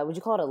 would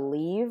you call it a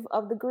leave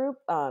of the group,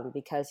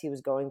 because he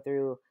was going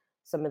through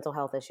some mental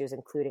health issues,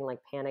 including like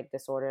panic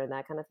disorder and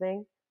that kind of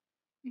thing.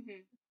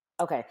 Hmm.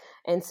 Okay,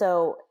 and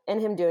so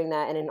in him doing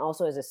that, and then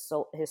also as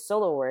his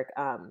solo work,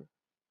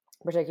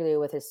 particularly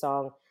with his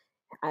song,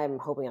 I'm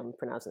hoping I'm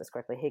pronouncing this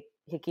correctly,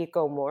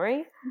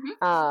 Hikikomori.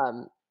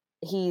 Hmm.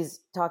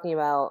 He's talking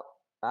about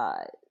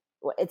uh,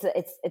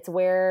 it's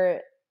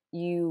where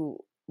you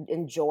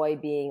enjoy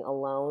being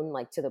alone,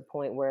 like to the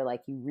point where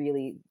like you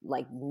really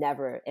like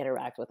never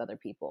interact with other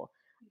people,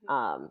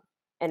 um,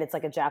 and it's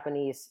like a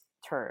Japanese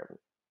term.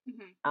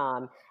 Hmm.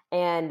 um,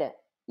 and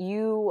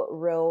you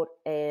wrote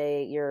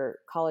your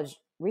college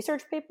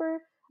research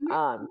paper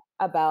Hmm.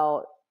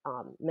 about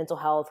mental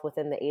health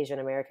within the Asian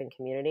American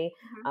community,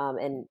 Hmm.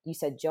 and you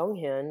said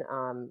Jonghyun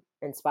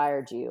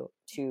inspired you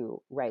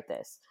to write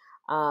this,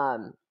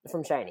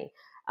 from Shiny.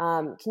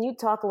 Can you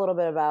talk a little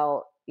bit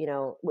about,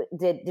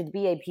 did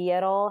BAP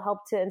at all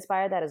help to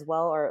inspire that as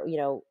well, or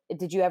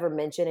did you ever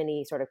mention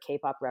any sort of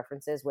K-pop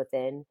references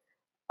within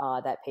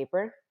that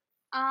paper?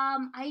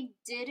 I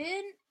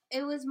didn't.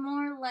 It was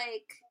more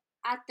like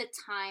at the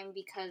time,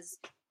 because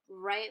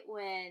right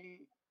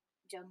when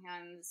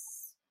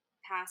Junghyun's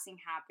passing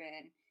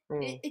happened,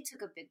 Mm, it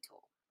took a big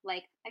toll.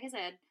 Like I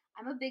said,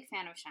 I'm a big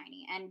fan of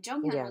Shiny, and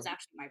Junghyun yeah. was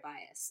actually my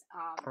bias.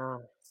 Uh,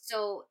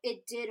 So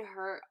it did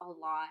hurt a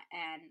lot,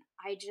 and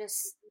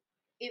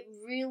it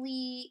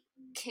really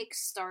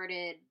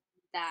kick-started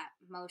that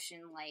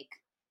motion. Like,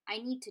 I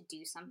need to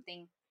do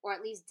something, or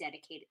at least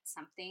dedicate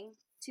something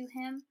to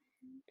him.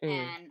 mm,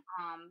 And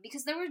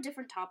because there were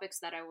different topics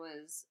that I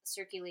was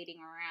circulating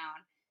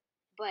around,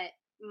 but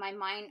my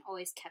mind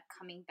always kept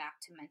coming back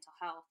to mental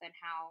health and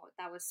how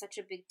that was such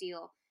a big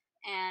deal.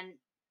 And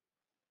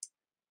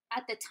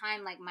at the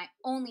time, like, my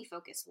only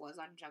focus was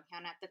on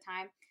Junghyun at the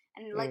time.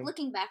 And, like,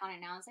 looking back on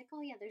it now, I was like,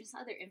 oh, yeah, there's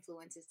other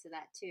influences to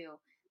that, too.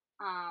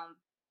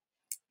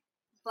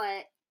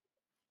 But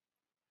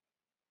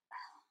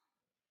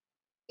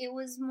it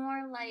was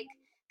more like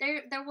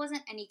there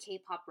wasn't any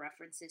K-pop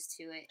references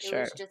to it. It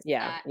Sure. was just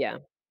Yeah. that Yeah.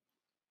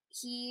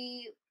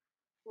 he,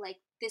 like,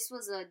 this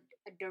was a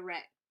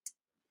direct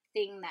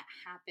thing that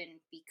happened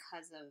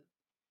because of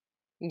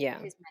Yeah.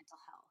 his mental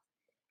health.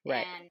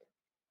 Right. And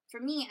for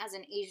me as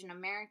an Asian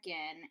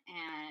American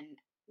and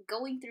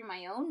going through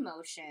my own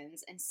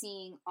motions and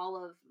seeing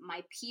all of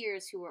my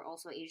peers who were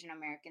also Asian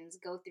Americans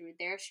go through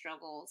their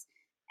struggles,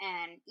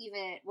 and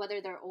even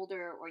whether they're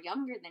older or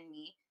younger than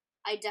me,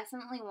 I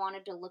definitely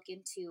wanted to look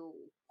into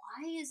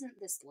why isn't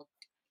this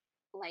looked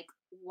like,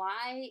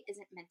 why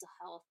isn't mental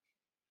health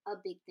a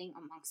big thing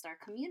amongst our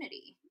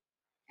community?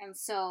 And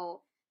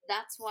so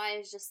that's why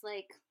it's just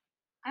like,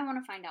 I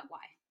want to find out why.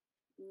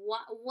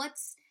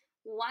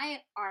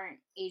 Why aren't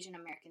Asian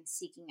Americans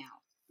seeking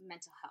out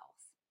mental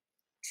health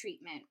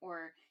treatment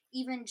or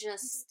even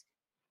just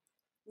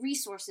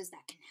resources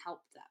that can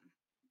help them?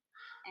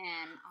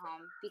 And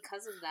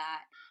because of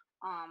that,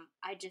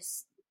 I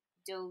just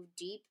dove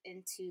deep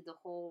into the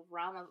whole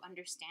realm of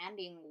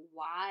understanding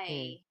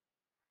why,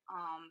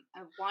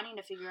 of wanting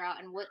to figure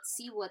out and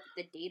see what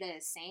the data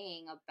is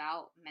saying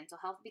about mental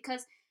health,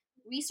 because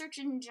research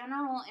in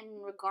general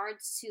in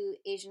regards to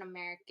Asian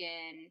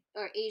American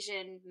or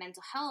Asian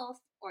mental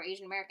health, or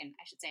Asian American,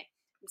 I should say,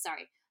 I'm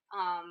sorry,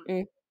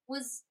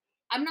 was,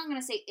 I'm not going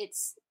to say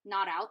it's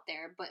not out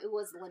there, but it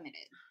was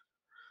limited.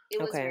 It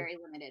was very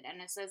limited.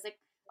 And so it's like,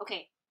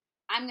 okay,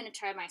 I'm going to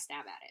try my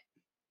stab at it.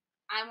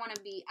 I want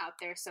to be out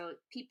there so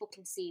people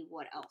can see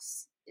what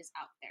else is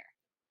out there.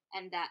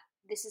 And that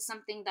this is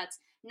something that's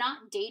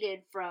not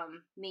dated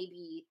from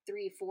maybe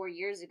 3-4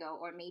 years ago,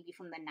 or maybe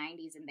from the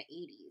 90s and the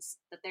 80s,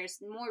 that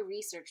there's more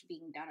research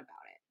being done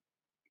about it.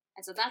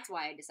 And so that's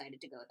why I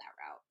decided to go that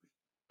route.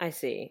 I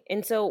see.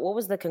 And so what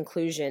was the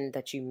conclusion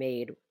that you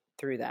made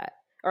through that?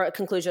 Or a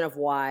conclusion of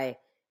why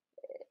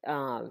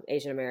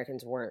Asian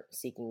Americans weren't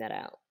seeking that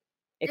out?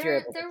 If you're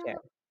able to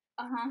share.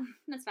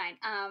 That's fine.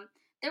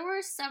 There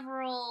were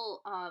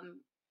several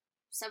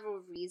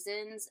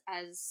reasons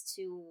as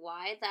to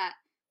why that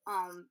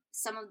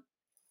some of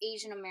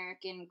Asian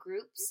American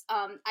groups,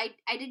 I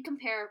did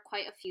compare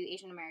quite a few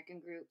Asian American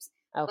groups,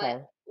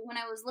 but when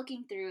I was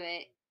looking through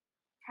it,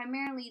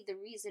 primarily the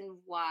reason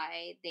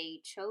why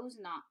they chose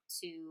not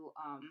to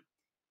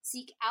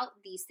seek out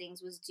these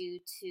things was due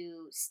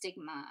to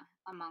stigma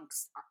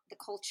amongst the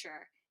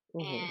culture,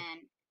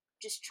 and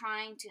just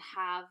trying to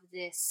have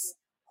this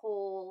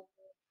whole,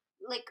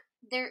 like,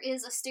 there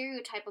is a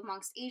stereotype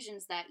amongst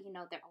Asians that, you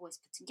know, they're always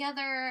put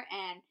together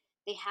and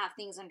they have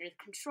things under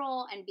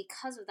control, and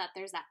because of that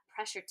there's that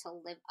pressure to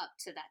live up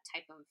to that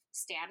type of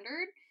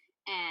standard,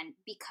 and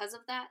because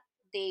of that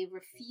they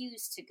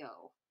refuse to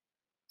go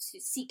to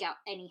seek out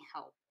any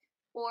help.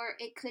 Or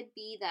it could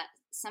be that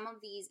some of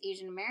these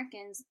Asian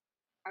Americans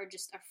are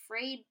just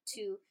afraid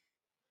to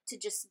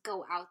just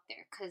go out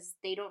there because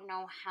they don't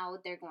know how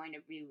they're going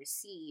to be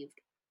received.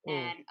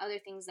 And other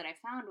things that I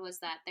found was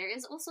that there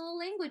is also a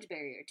language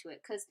barrier to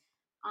it, because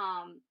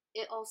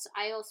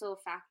I also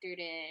factored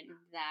in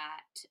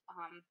that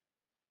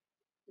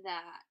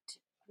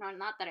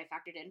not that I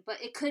factored in,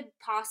 but it could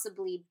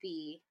possibly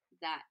be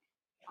that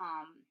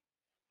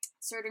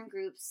certain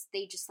groups,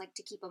 they just like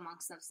to keep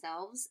amongst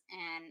themselves,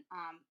 and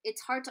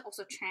it's hard to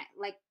also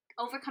like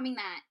overcoming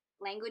that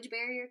language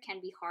barrier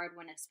can be hard,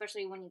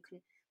 especially when you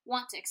can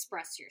want to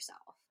express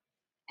yourself.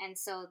 And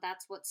so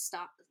that's what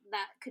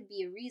that could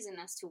be a reason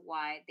as to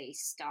why they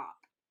stop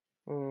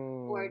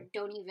or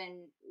don't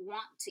even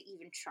want to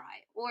even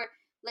try. Or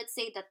let's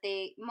say that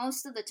they,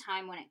 most of the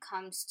time when it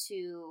comes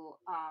to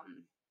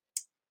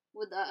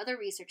with the other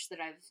research that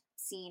I've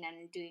seen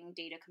and doing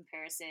data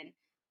comparison,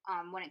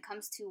 when it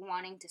comes to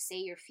wanting to say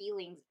your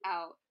feelings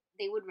out,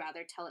 they would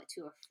rather tell it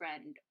to a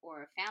friend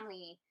or a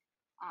family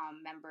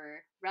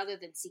member rather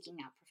than seeking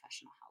out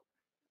professional help.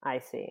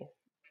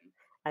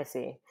 I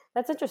see.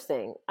 That's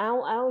interesting. I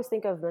always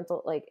think of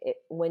mental, like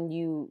when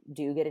you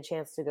do get a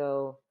chance to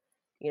go,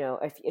 you know,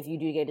 if you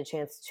do get a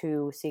chance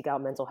to seek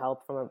out mental health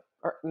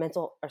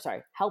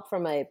help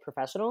from a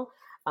professional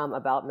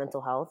about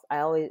mental health. I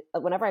always,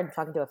 whenever I'm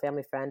talking to a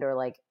family friend or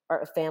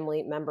a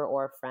family member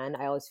or a friend,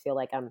 I always feel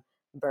like I'm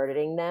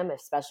burdening them,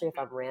 especially if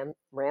I'm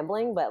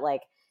rambling. But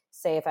like,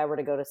 say if I were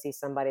to go to see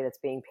somebody that's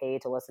being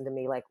paid to listen to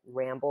me like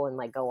ramble and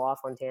like go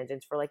off on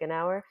tangents for like an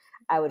hour,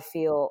 I would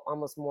feel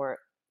almost more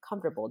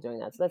comfortable doing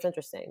that. So that's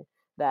interesting.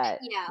 That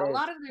a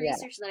lot of the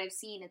research that I've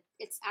seen,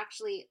 it's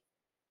actually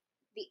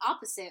the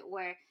opposite,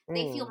 where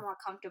they feel more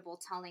comfortable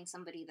telling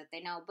somebody that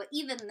they know, but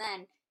even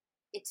then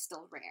it's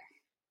still rare.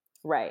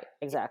 Right,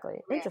 exactly.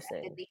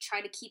 Interesting. They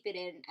try to keep it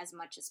in as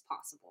much as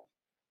possible.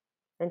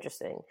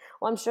 Interesting.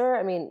 Well, I'm sure,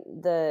 I mean,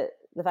 the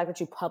fact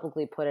that you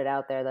publicly put it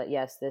out there that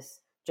yes,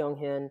 this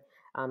Junghyun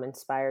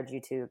inspired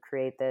you to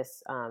create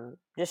this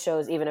just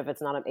shows, even if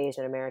it's not an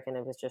Asian American,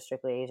 if it's just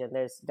strictly Asian,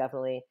 there's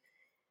definitely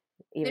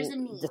There's even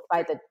a need.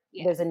 despite the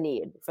Yeah. there's a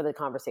need for the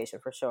conversation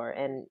for sure.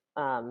 And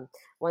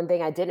one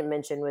thing I didn't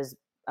mention was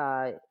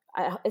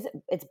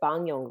it's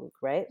Bang Young-wook,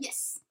 right?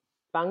 Yes.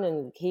 Bang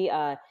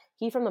Young-wook,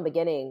 he from the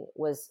beginning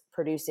was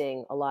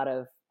producing a lot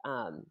of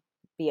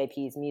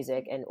BAP's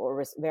music and or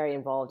was very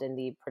involved in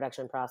the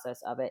production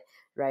process of it,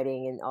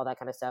 writing and all that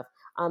kind of stuff.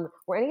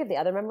 Were any of the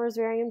other members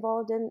very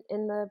involved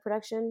in the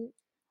production?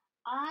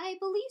 I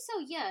believe so,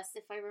 yes,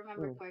 if I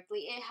remember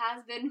correctly. It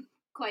has been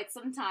quite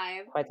some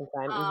time. Quite some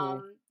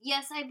time.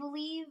 Yes, I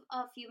believe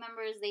a few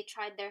members, they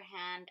tried their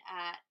hand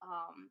at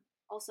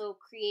also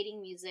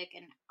creating music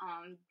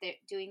and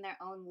doing their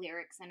own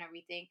lyrics and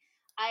everything.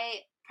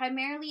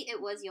 Primarily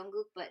it was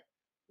Jungkook, but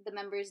the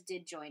members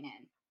did join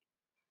in.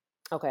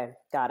 Okay,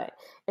 got it.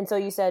 And so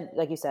you said,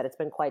 like you said, it's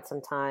been quite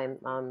some time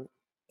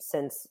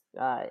since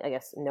I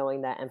guess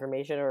knowing that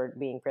information or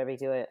being privy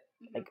to it,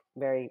 like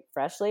very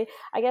freshly,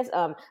 I guess.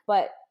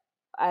 But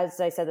as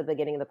I said at the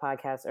beginning of the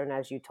podcast, or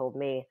as you told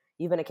me,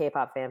 you've been a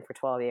K-pop fan for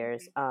 12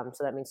 years.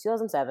 So that means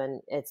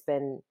 2007. It's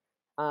been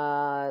 2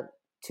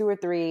 or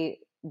 3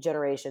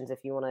 generations, if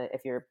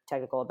you're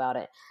technical about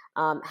it.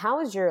 How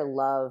has your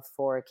love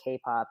for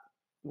K-pop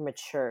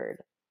matured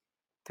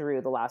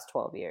through the last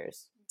 12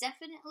 years?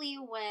 Definitely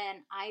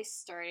when I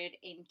started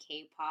in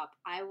K-pop,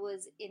 I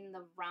was in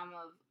the realm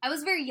of, I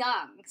was very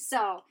young.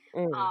 So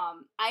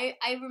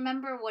I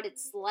remember what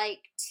it's like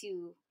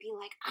to be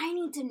like, I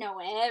need to know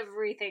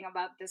everything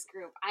about this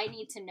group. I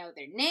need to know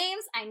their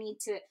names. I need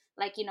to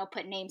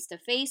put names to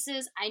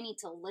faces. I need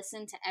to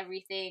listen to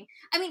everything.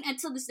 I mean,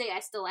 until this day, I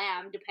still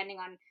am, depending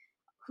on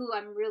who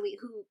I'm really,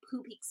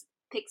 who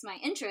picks my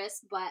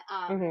interest. But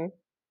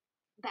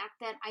back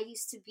then I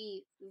used to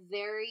be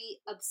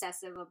very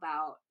obsessive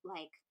about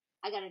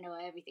I gotta know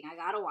everything. I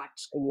gotta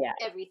watch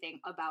everything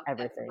about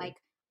them. Like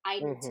I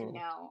need to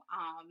know.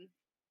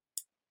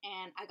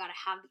 And I gotta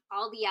have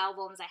all the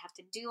albums. I have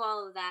to do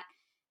all of that.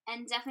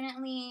 And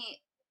definitely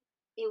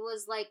it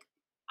was like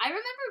I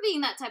remember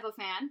being that type of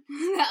fan,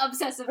 that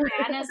obsessive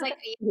fan. It's like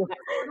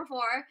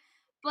before.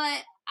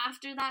 But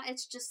after that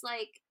it's just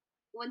like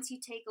once you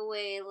take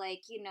away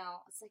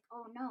it's like,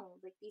 oh no,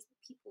 like these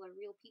people are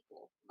real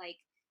people. Like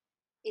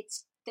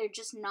they're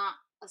just not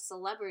a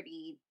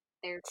celebrity,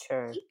 they're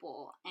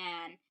people.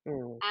 And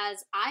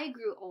as I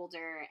grew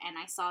older and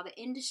I saw the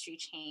industry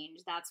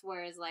change, that's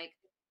where it's like,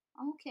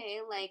 okay,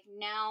 like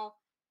now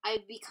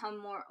I've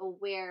become more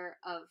aware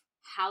of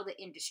how the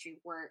industry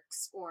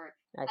works, or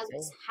at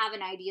least have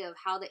an idea of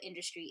how the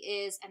industry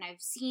is. And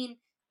I've seen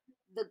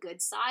the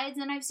good sides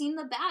and I've seen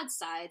the bad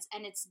sides,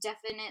 and it's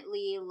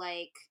definitely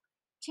like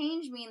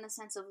changed me in the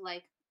sense of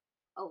like,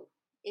 oh,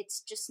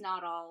 it's just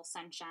not all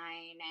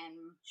sunshine and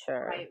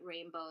bright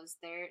rainbows.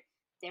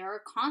 There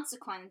are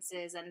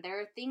consequences, and there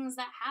are things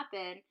that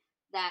happen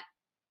that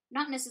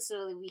not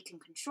necessarily we can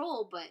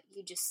control, but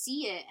you just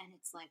see it and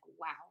it's like,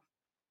 wow,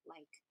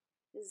 like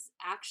this is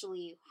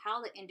actually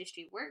how the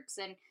industry works.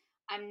 And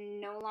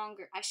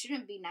I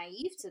shouldn't be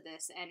naive to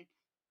this. And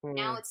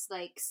now it's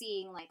like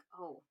seeing like,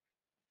 oh,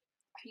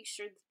 are you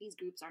sure that these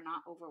groups are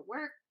not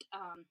overworked?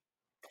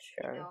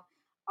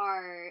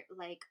 Are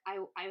like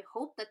I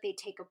hope that they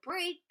take a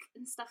break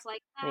and stuff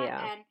like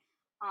that. And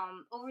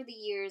over the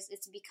years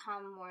it's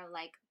become more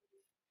like,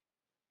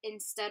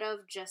 instead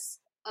of just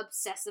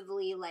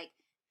obsessively like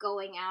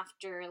going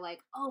after like,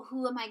 oh,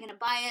 who am I gonna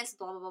bias,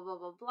 blah blah blah blah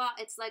blah blah,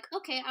 it's like,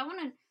 okay, I want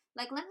to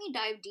like, let me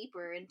dive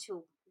deeper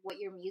into what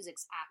your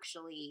music's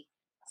actually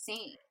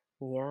saying.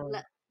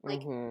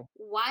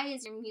 Why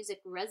is your music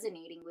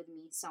resonating with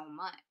me so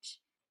much?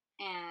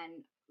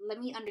 And let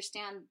me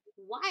understand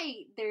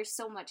why there's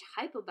so much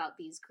hype about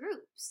these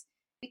groups.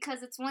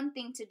 Because it's one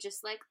thing to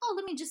just like, oh,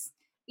 let me just,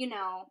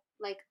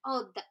 like,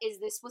 oh, is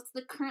this what's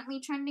the currently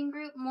trending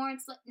group? More,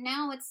 it's like,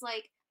 now it's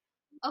like,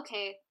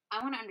 okay,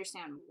 I want to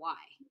understand why.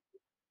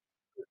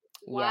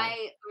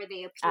 Why are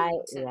they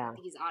appealing to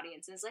these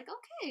audiences? Like,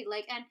 okay,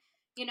 like, and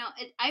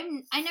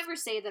I never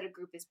say that a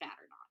group is bad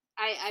or not.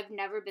 I've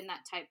never been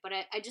that type, but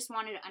I just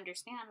wanted to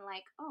understand,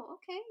 like, oh,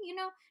 okay,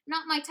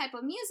 not my type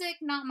of music,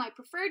 not my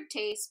preferred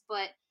taste,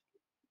 but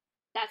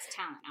that's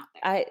talent out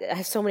there. I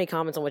have so many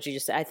comments on what you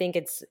just said. I think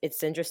it's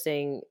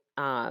interesting.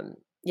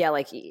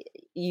 Like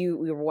you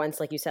were once,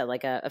 like you said,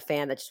 like a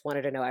fan that just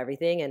wanted to know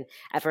everything. And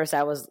at first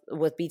I was,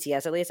 with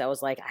BTS at least, I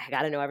was like, I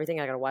got to know everything.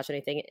 I got to watch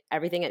everything.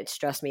 And it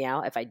stressed me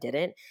out if I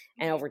didn't.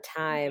 And over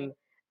time,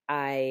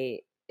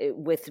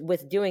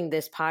 with doing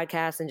this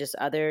podcast and just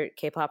other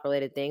K-pop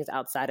related things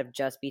outside of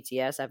just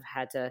BTS, I've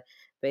had to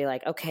be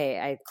like, okay,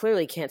 I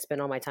clearly can't spend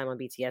all my time on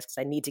BTS because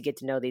I need to get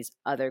to know these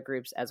other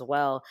groups as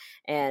well.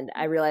 And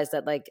I realized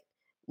that like,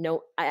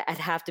 no, I'd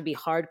have to be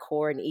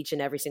hardcore in each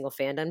and every single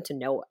fandom to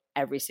know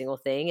every single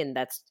thing. And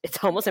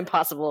it's almost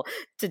impossible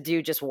to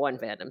do just one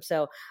fandom.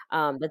 So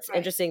that's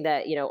interesting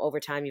that, over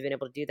time you've been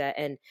able to do that.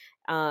 And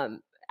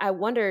I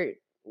wonder,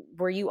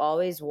 were you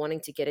always wanting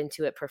to get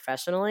into it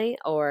professionally,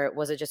 or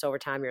was it just over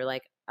time you're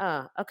like,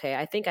 okay,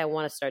 I think I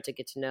want to start to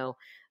get to know,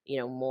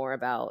 more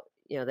about,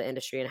 the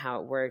industry and how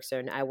it works,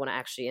 and I want to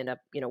actually end up,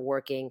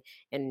 working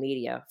in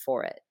media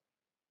for it?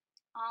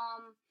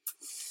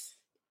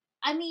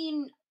 I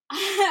mean,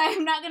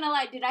 I'm not gonna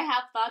lie. Did I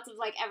have thoughts of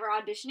like ever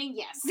auditioning?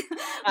 Yes,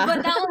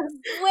 but that was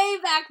way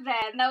back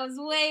then. That was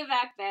way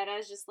back then. I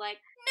was just like,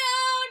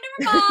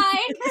 no, never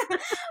mind.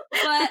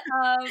 but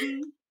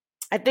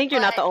I think you're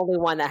not the only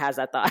one that has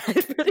that thought.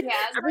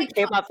 yeah, Every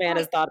K-pop fan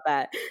has thought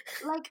that.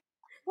 Like,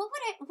 what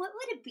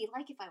would it be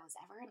like if I was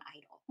ever an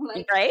idol?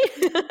 Like, right?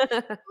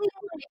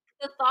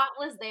 The thought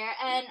was there,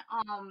 and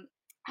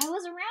I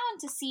was around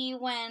to see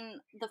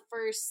when the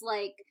first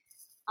like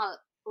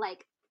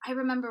I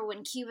remember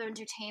when Cube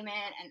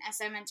Entertainment and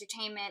SM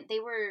Entertainment, they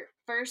were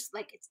first,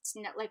 like, it's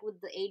not like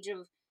with the age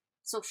of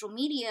social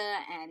media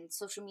and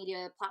social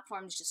media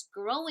platforms just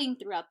growing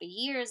throughout the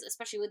years,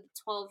 especially with the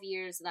 12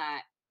 years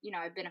that,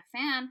 I've been a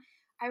fan.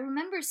 I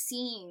remember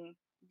seeing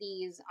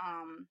these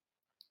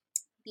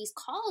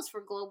calls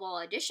for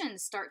global auditions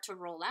start to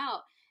roll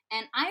out.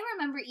 And I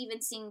remember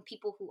even seeing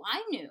people who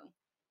I knew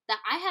that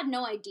I had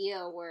no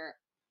idea were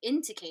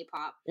into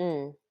K-pop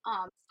started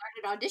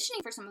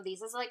auditioning for some of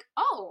these. I was like,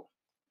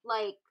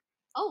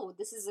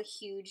 this is a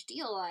huge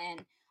deal.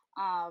 And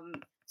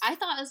I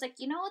thought, I was like,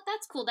 you know what,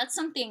 that's cool. That's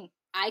something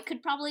I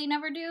could probably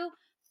never do,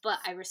 but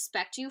I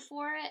respect you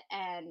for it.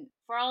 And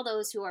for all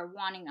those who are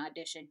wanting to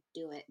audition,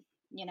 do it.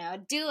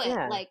 Do it.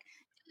 Yeah. Like,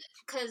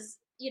 because,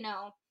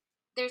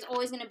 there's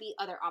always going to be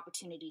other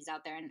opportunities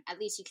out there, and at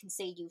least you can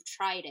say you've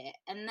tried it.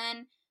 And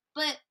then,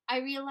 but I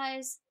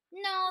realized,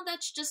 no,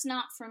 that's just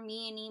not for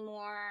me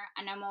anymore.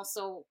 And I'm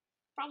also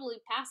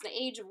probably past the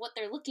age of what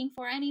they're looking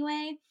for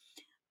anyway.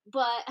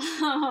 But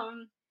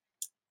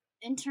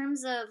in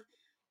terms of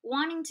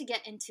wanting to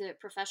get into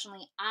it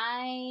professionally,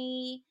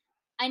 I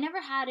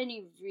never had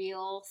any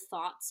real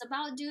thoughts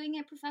about doing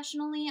it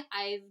professionally.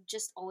 I've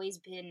just always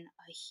been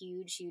a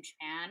huge, huge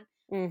fan.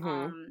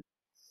 Mm-hmm.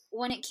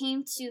 When it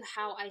came to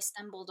how I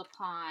stumbled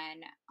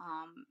upon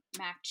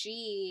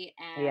MacG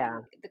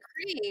and the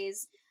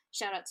Craze,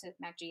 shout out to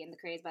MacG and the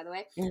Craze, by the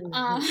way.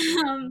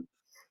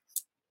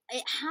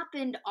 It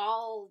happened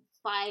all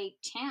by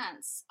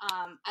chance.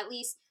 At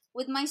least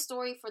with my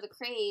story for the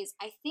Craze,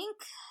 I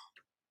think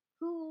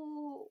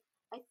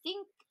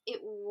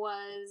it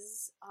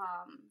was.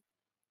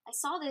 I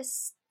saw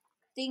this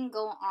thing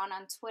go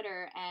on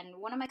Twitter, and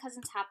one of my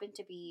cousins happened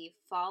to be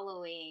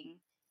following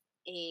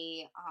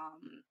a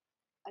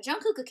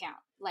Jungkook account,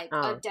 like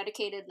a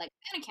dedicated like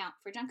fan account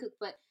for Jungkook.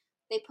 But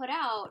they put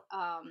out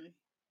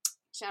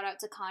shout out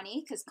to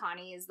Connie, because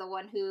Connie is the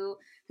one who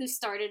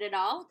started it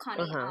all.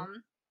 Connie,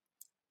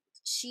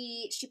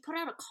 she put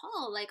out a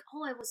call like,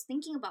 I was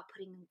thinking about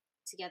putting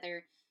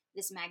together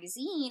this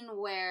magazine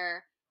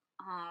where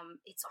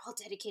it's all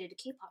dedicated to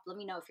K-pop. Let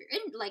me know if you're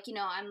in, like,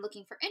 I'm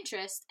looking for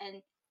interest.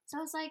 And so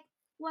I was like,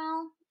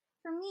 well,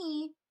 for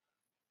me,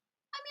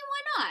 I mean,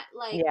 why not?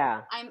 Like,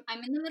 yeah.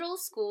 I'm in the middle of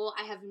school.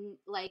 I have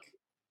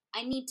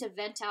I need to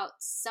vent out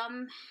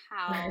somehow,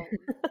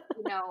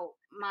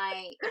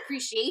 my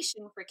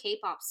appreciation for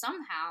K-pop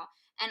somehow.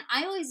 And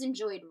I always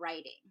enjoyed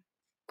writing.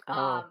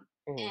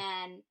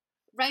 And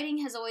writing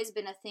has always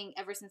been a thing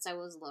ever since I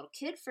was a little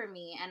kid for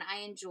me. And I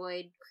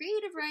enjoyed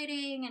creative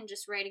writing and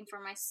just writing for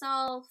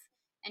myself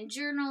and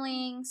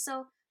journaling.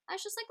 So I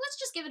was just like, let's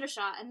just give it a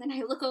shot. And then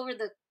I look over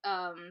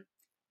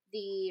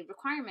the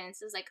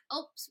requirements. It's like,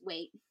 oops,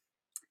 wait.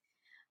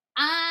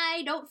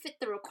 I don't fit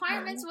the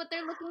requirements, what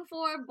they're looking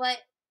for, but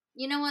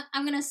you know what?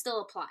 I'm going to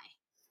still apply.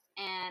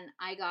 And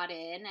I got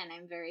in, and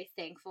I'm very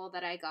thankful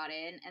that I got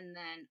in. And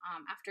then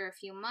after a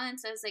few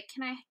months, I was like,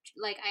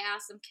 I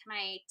asked them, can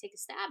I take a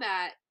stab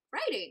at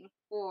writing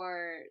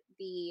for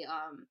the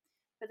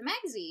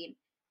magazine?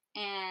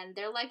 And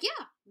they're like,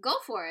 yeah, go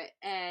for it.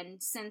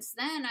 And since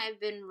then, I've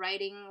been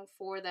writing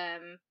for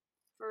them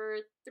for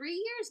 3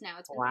 years now.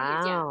 It's been 3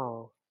 years,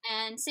 yeah.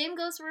 And same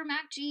goes for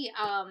MacG.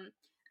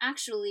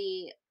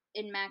 Actually,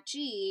 in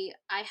MacG,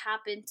 I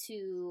happened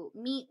to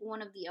meet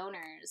one of the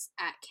owners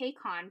at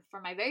KCON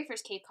for my very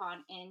first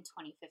KCON in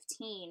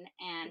 2015,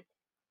 and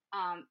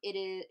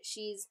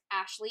she's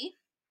Ashley,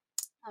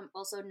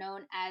 also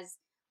known as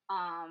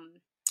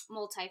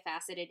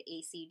Multifaceted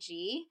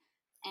ACG,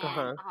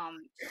 and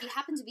she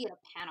happened to be at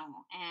a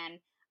panel,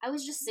 and I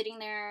was just sitting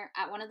there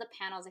at one of the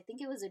panels. I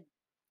think it was a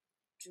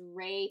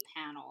Dre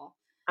panel.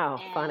 Oh,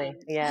 funny,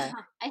 yeah.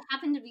 I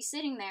happened to be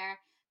sitting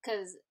there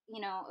because,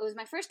 it was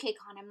my first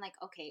KCON. I'm like,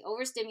 okay,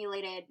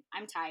 overstimulated.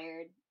 I'm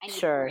tired. I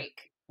need a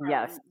break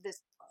from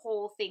this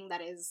whole thing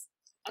that is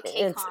a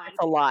KCON. It's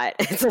a lot.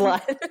 It's a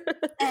lot.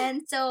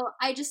 And so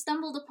I just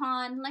stumbled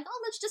upon, like,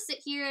 let's just sit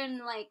here and,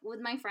 like, with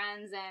my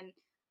friends and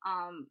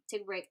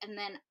take a break. And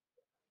then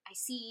I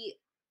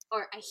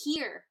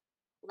hear,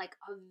 like,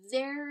 a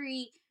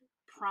very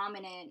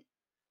prominent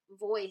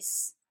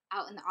voice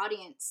out in the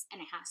audience,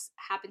 and it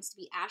happens to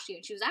be Ashley,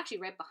 and she was actually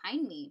right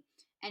behind me.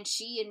 And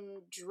she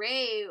and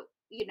Dre,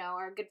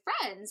 are good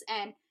friends.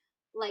 And,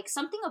 like,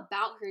 something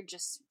about her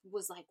just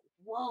was like,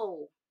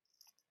 whoa,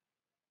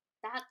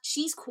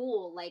 she's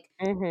cool. Like,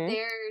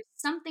 there's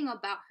something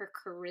about her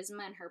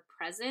charisma and her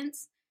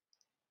presence.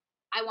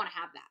 I want to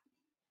have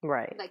that.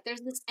 Right. Like,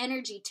 there's this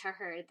energy to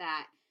her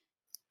that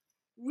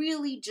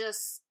really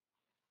just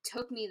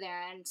took me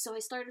there, and so I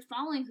started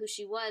following who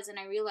she was, and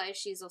I realized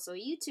she's also a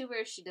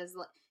YouTuber.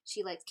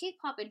 She likes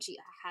K-pop, and she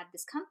had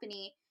this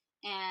company,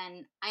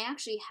 and I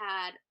actually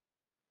had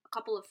a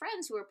couple of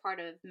friends who were part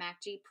of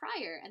MacG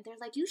prior, and they're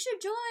like, you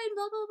should join,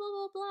 blah blah blah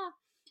blah blah,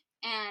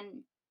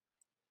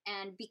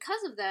 and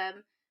because of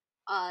them,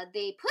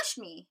 they pushed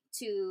me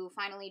to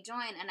finally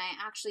join, and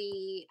I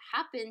actually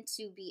happened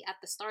to be at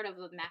the start of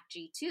a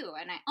MacG too,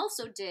 and I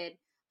also did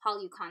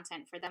Hallyu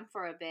content for them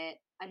for a bit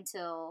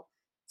until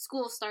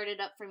school started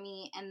up for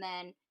me, and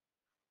then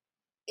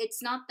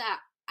it's not that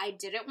I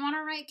didn't want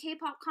to write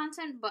K-pop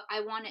content, but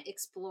I want to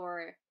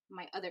explore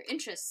my other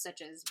interests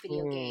such as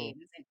video Mm,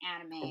 games and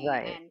anime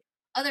right. and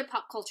other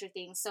pop culture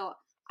things. So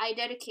I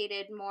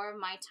dedicated more of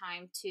my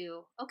time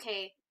to,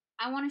 okay,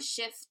 I want to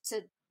shift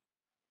to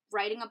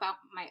writing about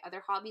my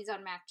other hobbies on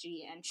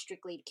MacG and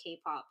strictly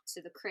K-pop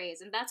to the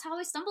craze. And that's how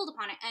I stumbled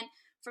upon it. And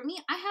for me,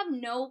 I have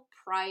no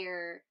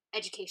prior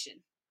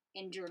education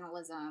in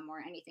journalism or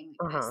anything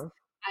like this. Uh-huh.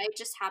 I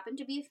just happened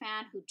to be a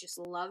fan who just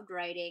loved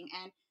writing,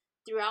 and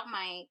throughout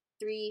my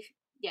 3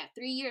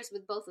 years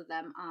with both of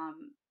them,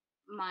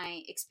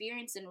 my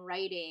experience in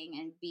writing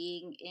and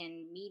being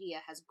in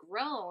media has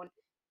grown,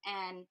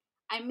 and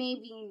I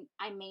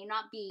may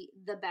not be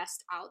the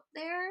best out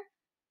there,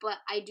 but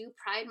I do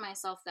pride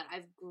myself that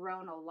I've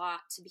grown a lot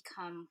to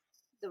become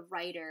the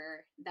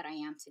writer that I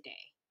am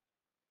today.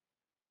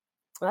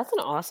 Well, that's an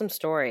awesome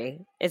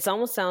story. It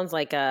almost sounds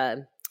like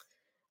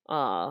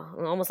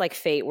almost like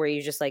fate, where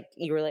you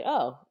were like,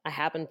 oh, I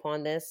happened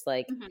upon this,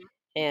 like, Mm-hmm.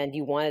 and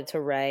you wanted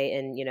to write,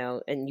 and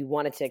and you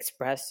wanted to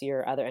express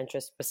your other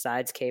interests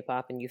besides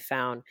K-pop, and you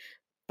found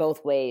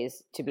both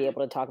ways to be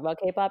able to talk about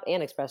K-pop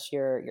and express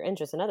your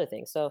interest in other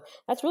things. So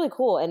that's really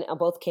cool. And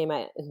both came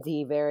at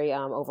the very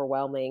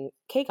overwhelming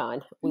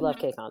KCON. We love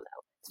Mm-hmm. KCON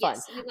though. It's fun.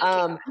 Yes, we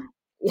love K-pop.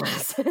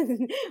 Yes,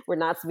 we're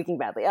not speaking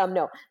badly.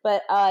 No,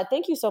 but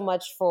thank you so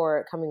much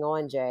for coming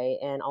on, Jay,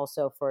 and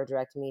also for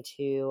directing me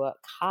to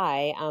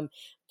Kai.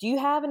 Do you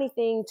have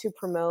anything to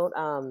promote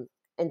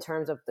in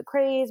terms of the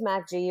craze,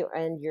 MacG,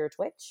 and your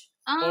Twitch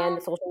and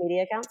Um, social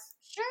media accounts?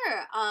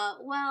 Sure.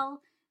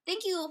 Well,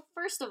 thank you,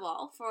 first of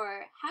all,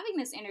 for having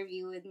this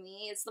interview with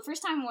me. It's the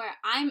first time where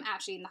I'm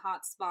actually in the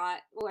hot spot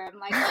where I'm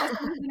like, oh,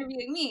 someone's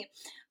interviewing me.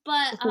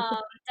 But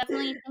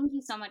definitely thank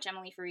you so much,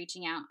 Emily, for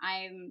reaching out.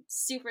 I'm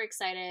super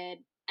excited.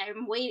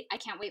 I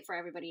can't wait for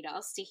everybody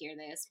else to hear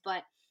this.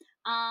 But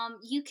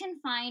you can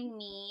find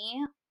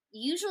me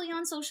usually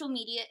on social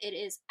media. It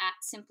is at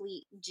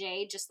simply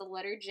J, just the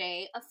letter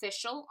J,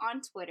 official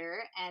on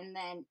Twitter. And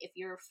then if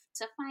you're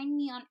to find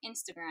me on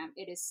Instagram,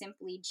 it is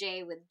simply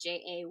J with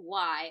JAY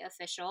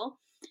official.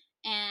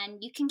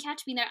 And you can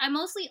catch me there. I'm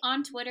mostly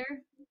on Twitter.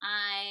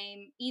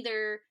 I'm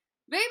either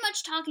very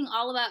much talking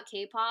all about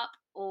K-pop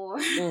or,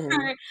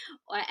 Mhm.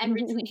 and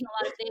retweeting a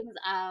lot of things.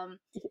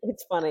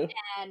 It's funny.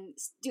 And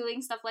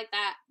doing stuff like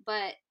that.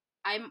 But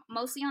I'm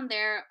mostly on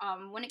there.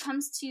 When it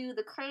comes to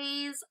the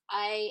craze,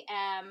 I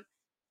am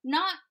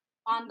not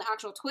on the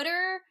actual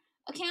Twitter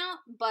account,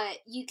 but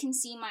you can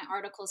see my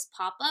articles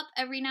pop up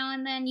every now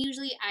and then.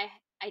 Usually,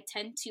 I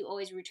tend to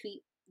always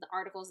retweet the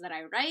articles that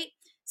I write,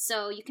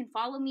 so you can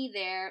follow me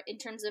there. In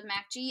terms of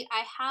MacG,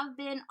 I have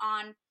been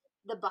on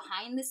the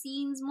behind the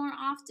scenes more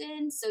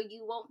often, so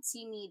you won't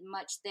see me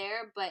much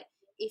there. But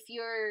if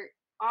you're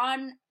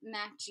on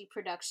MacG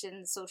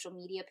Productions social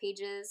media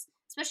pages,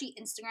 especially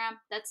Instagram,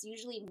 that's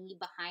usually me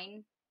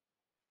behind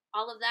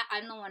all of that.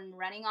 I'm the one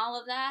running all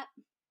of that.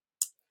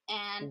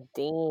 And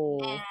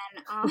Dang.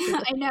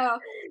 I know.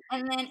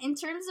 And then in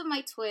terms of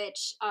my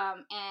Twitch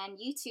and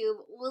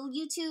YouTube, well,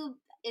 YouTube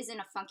is in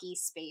a funky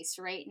space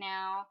right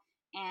now,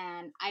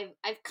 and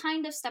I've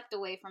kind of stepped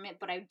away from it,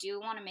 but I do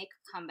want to make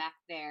a comeback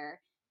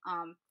there.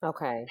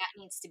 Okay. That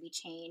needs to be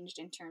changed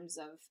in terms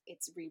of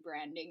its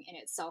rebranding in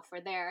itself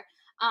for there.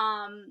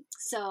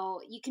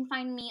 So you can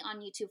find me on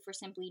YouTube for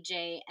Simply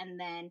J, and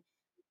then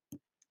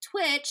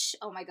Twitch.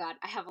 Oh my God,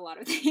 I have a lot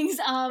of things.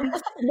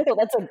 No,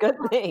 that's a good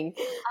thing.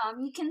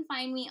 You can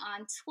find me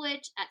on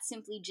Twitch at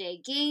Simply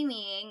J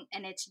Gaming,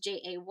 and it's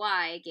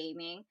JAY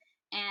Gaming.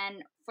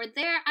 And for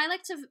there, I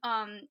like to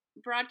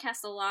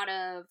broadcast a lot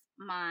of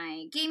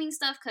my gaming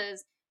stuff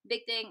because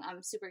big thing.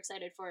 I'm super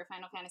excited for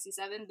Final Fantasy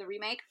VII, the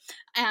remake.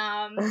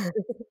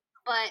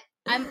 But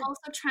I'm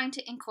also trying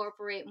to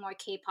incorporate more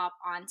K-pop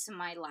onto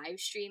my live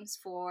streams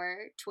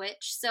for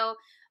Twitch. So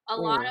a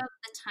lot Mm, of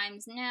the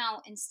times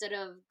now, instead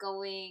of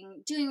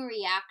doing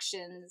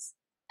reactions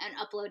and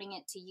uploading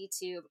it to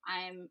YouTube,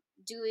 I'm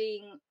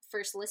doing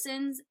first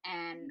listens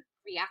and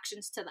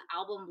reactions to the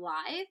album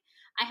live.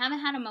 I haven't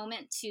had a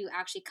moment to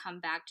actually come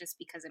back just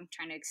because I'm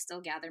trying to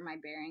still gather my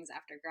bearings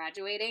after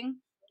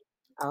graduating.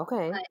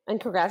 okay. But And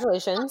thank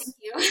congratulations.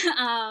 you.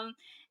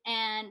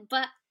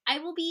 But I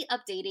will be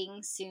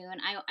updating soon.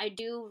 I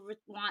do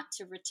want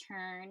to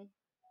return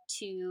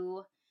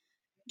to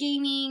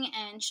gaming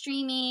and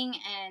streaming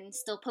and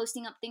still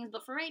posting up things.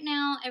 But for right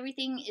now,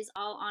 everything is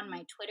all on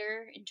my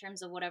Twitter in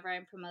terms of whatever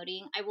I'm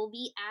promoting. I will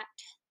be at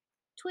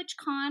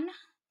TwitchCon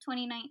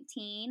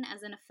 2019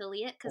 as an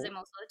affiliate because I'm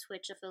also a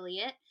Twitch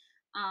affiliate.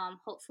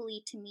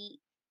 Hopefully to meet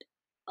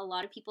a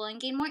lot of people and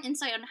gain more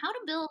insight on how to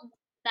build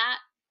that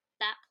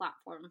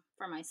platform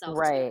for myself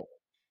Right.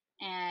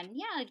 too. And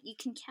yeah, you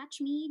can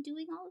catch me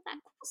doing all of that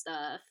cool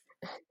stuff.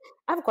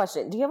 I have a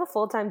question. Do you have a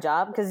full-time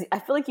job? Because I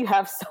feel like you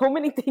have so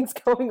many things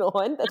going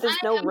on that there's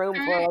no room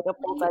for like a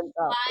full-time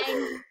job.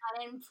 I'm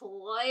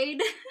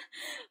unemployed.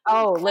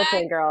 Oh, But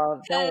listen,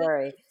 girl, don't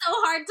worry. it's so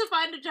hard to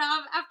find a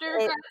job after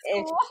grad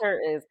It school.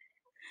 sure is.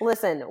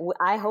 Listen,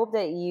 I hope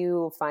that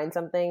you find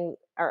something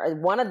or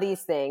one of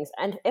these things,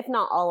 and if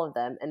not all of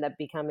them, end up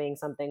becoming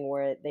something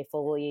where they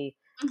fully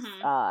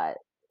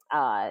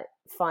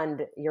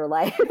fund your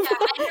life. Yeah,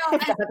 I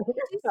know.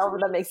 However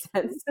that makes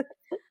sense.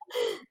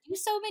 Do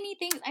so many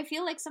things. I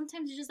feel like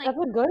sometimes you're just like,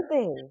 That's a good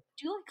thing.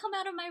 do I come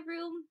out of my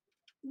room?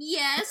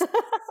 Yes,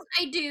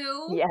 I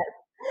do. Yes.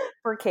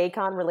 For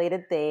KCON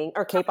related thing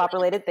or K-pop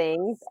related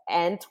things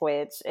and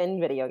Twitch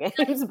and video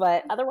games,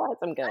 but otherwise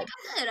I'm good.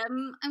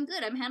 I'm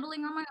good. I'm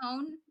handling on my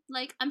own.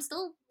 Like I'm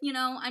still,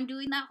 I'm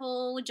doing that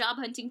whole job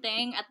hunting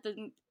thing at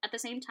the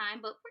same time,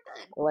 but we're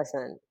good.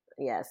 Listen,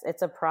 yes,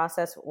 it's a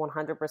process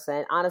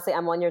 100%. Honestly,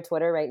 I'm on your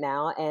Twitter right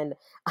now, and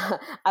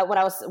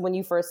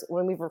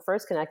when we were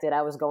first connected,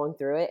 I was going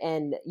through it,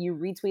 and you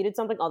retweeted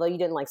something. Although you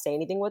didn't like say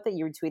anything with it,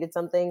 you retweeted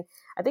something.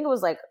 I think it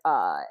was like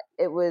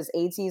it was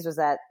ATEEZ was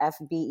at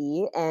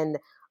FBE, and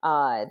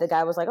the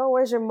guy was like, "Oh,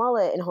 where's your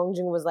mullet?" And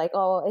Hongjin was like,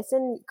 "Oh, it's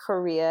in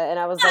Korea." And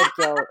I was like,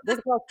 "Yo, this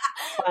girl's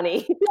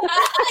funny."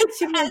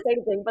 She didn't say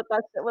anything, but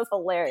that shit was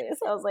hilarious.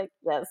 I was like,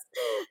 "Yes,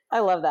 I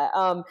love that."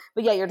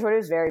 But yeah, your Twitter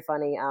is very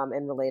funny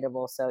and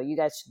relatable. So you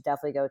guys should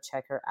definitely go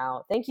check her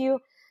out. Thank you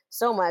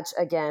so much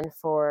again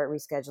for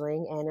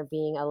rescheduling and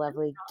being a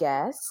lovely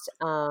guest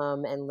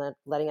and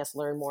letting us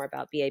learn more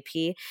about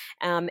BAP.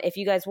 If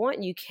you guys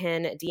want, you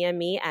can DM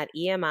me at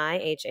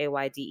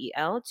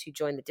EMIHAYDEL to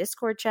join the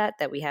Discord chat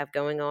that we have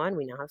going on.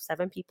 We now have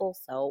 7 people,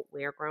 so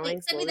we are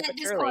growing. Send me that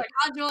Discord. Discord.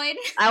 I'll join.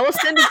 I will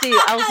send it to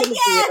you.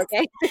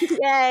 Okay?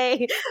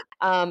 Yay.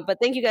 But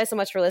thank you guys so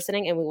much for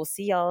listening, and we will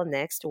see y'all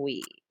next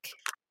week.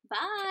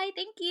 Bye.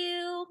 Thank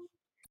you.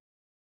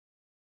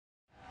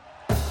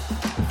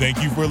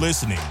 Thank you for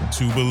listening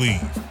to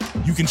Believe.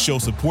 You can show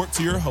support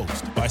to your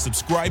host by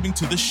subscribing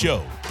to the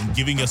show and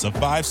giving us a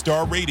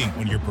 5-star rating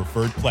on your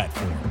preferred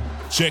platform.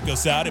 Check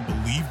us out at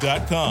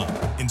Believe.com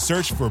and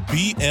search for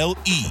BLEAV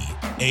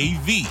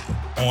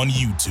on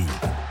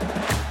YouTube.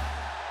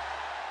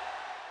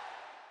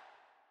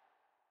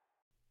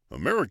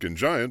 American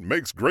Giant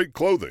makes great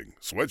clothing,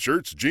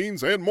 sweatshirts,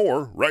 jeans, and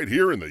more right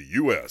here in the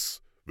U.S.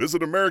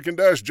 Visit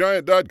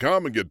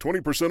American-Giant.com and get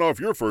 20% off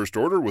your first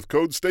order with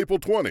code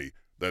STAPLE20.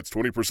 That's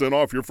 20%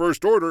 off your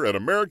first order at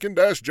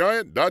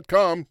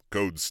American-Giant.com,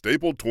 code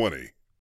STAPLE20.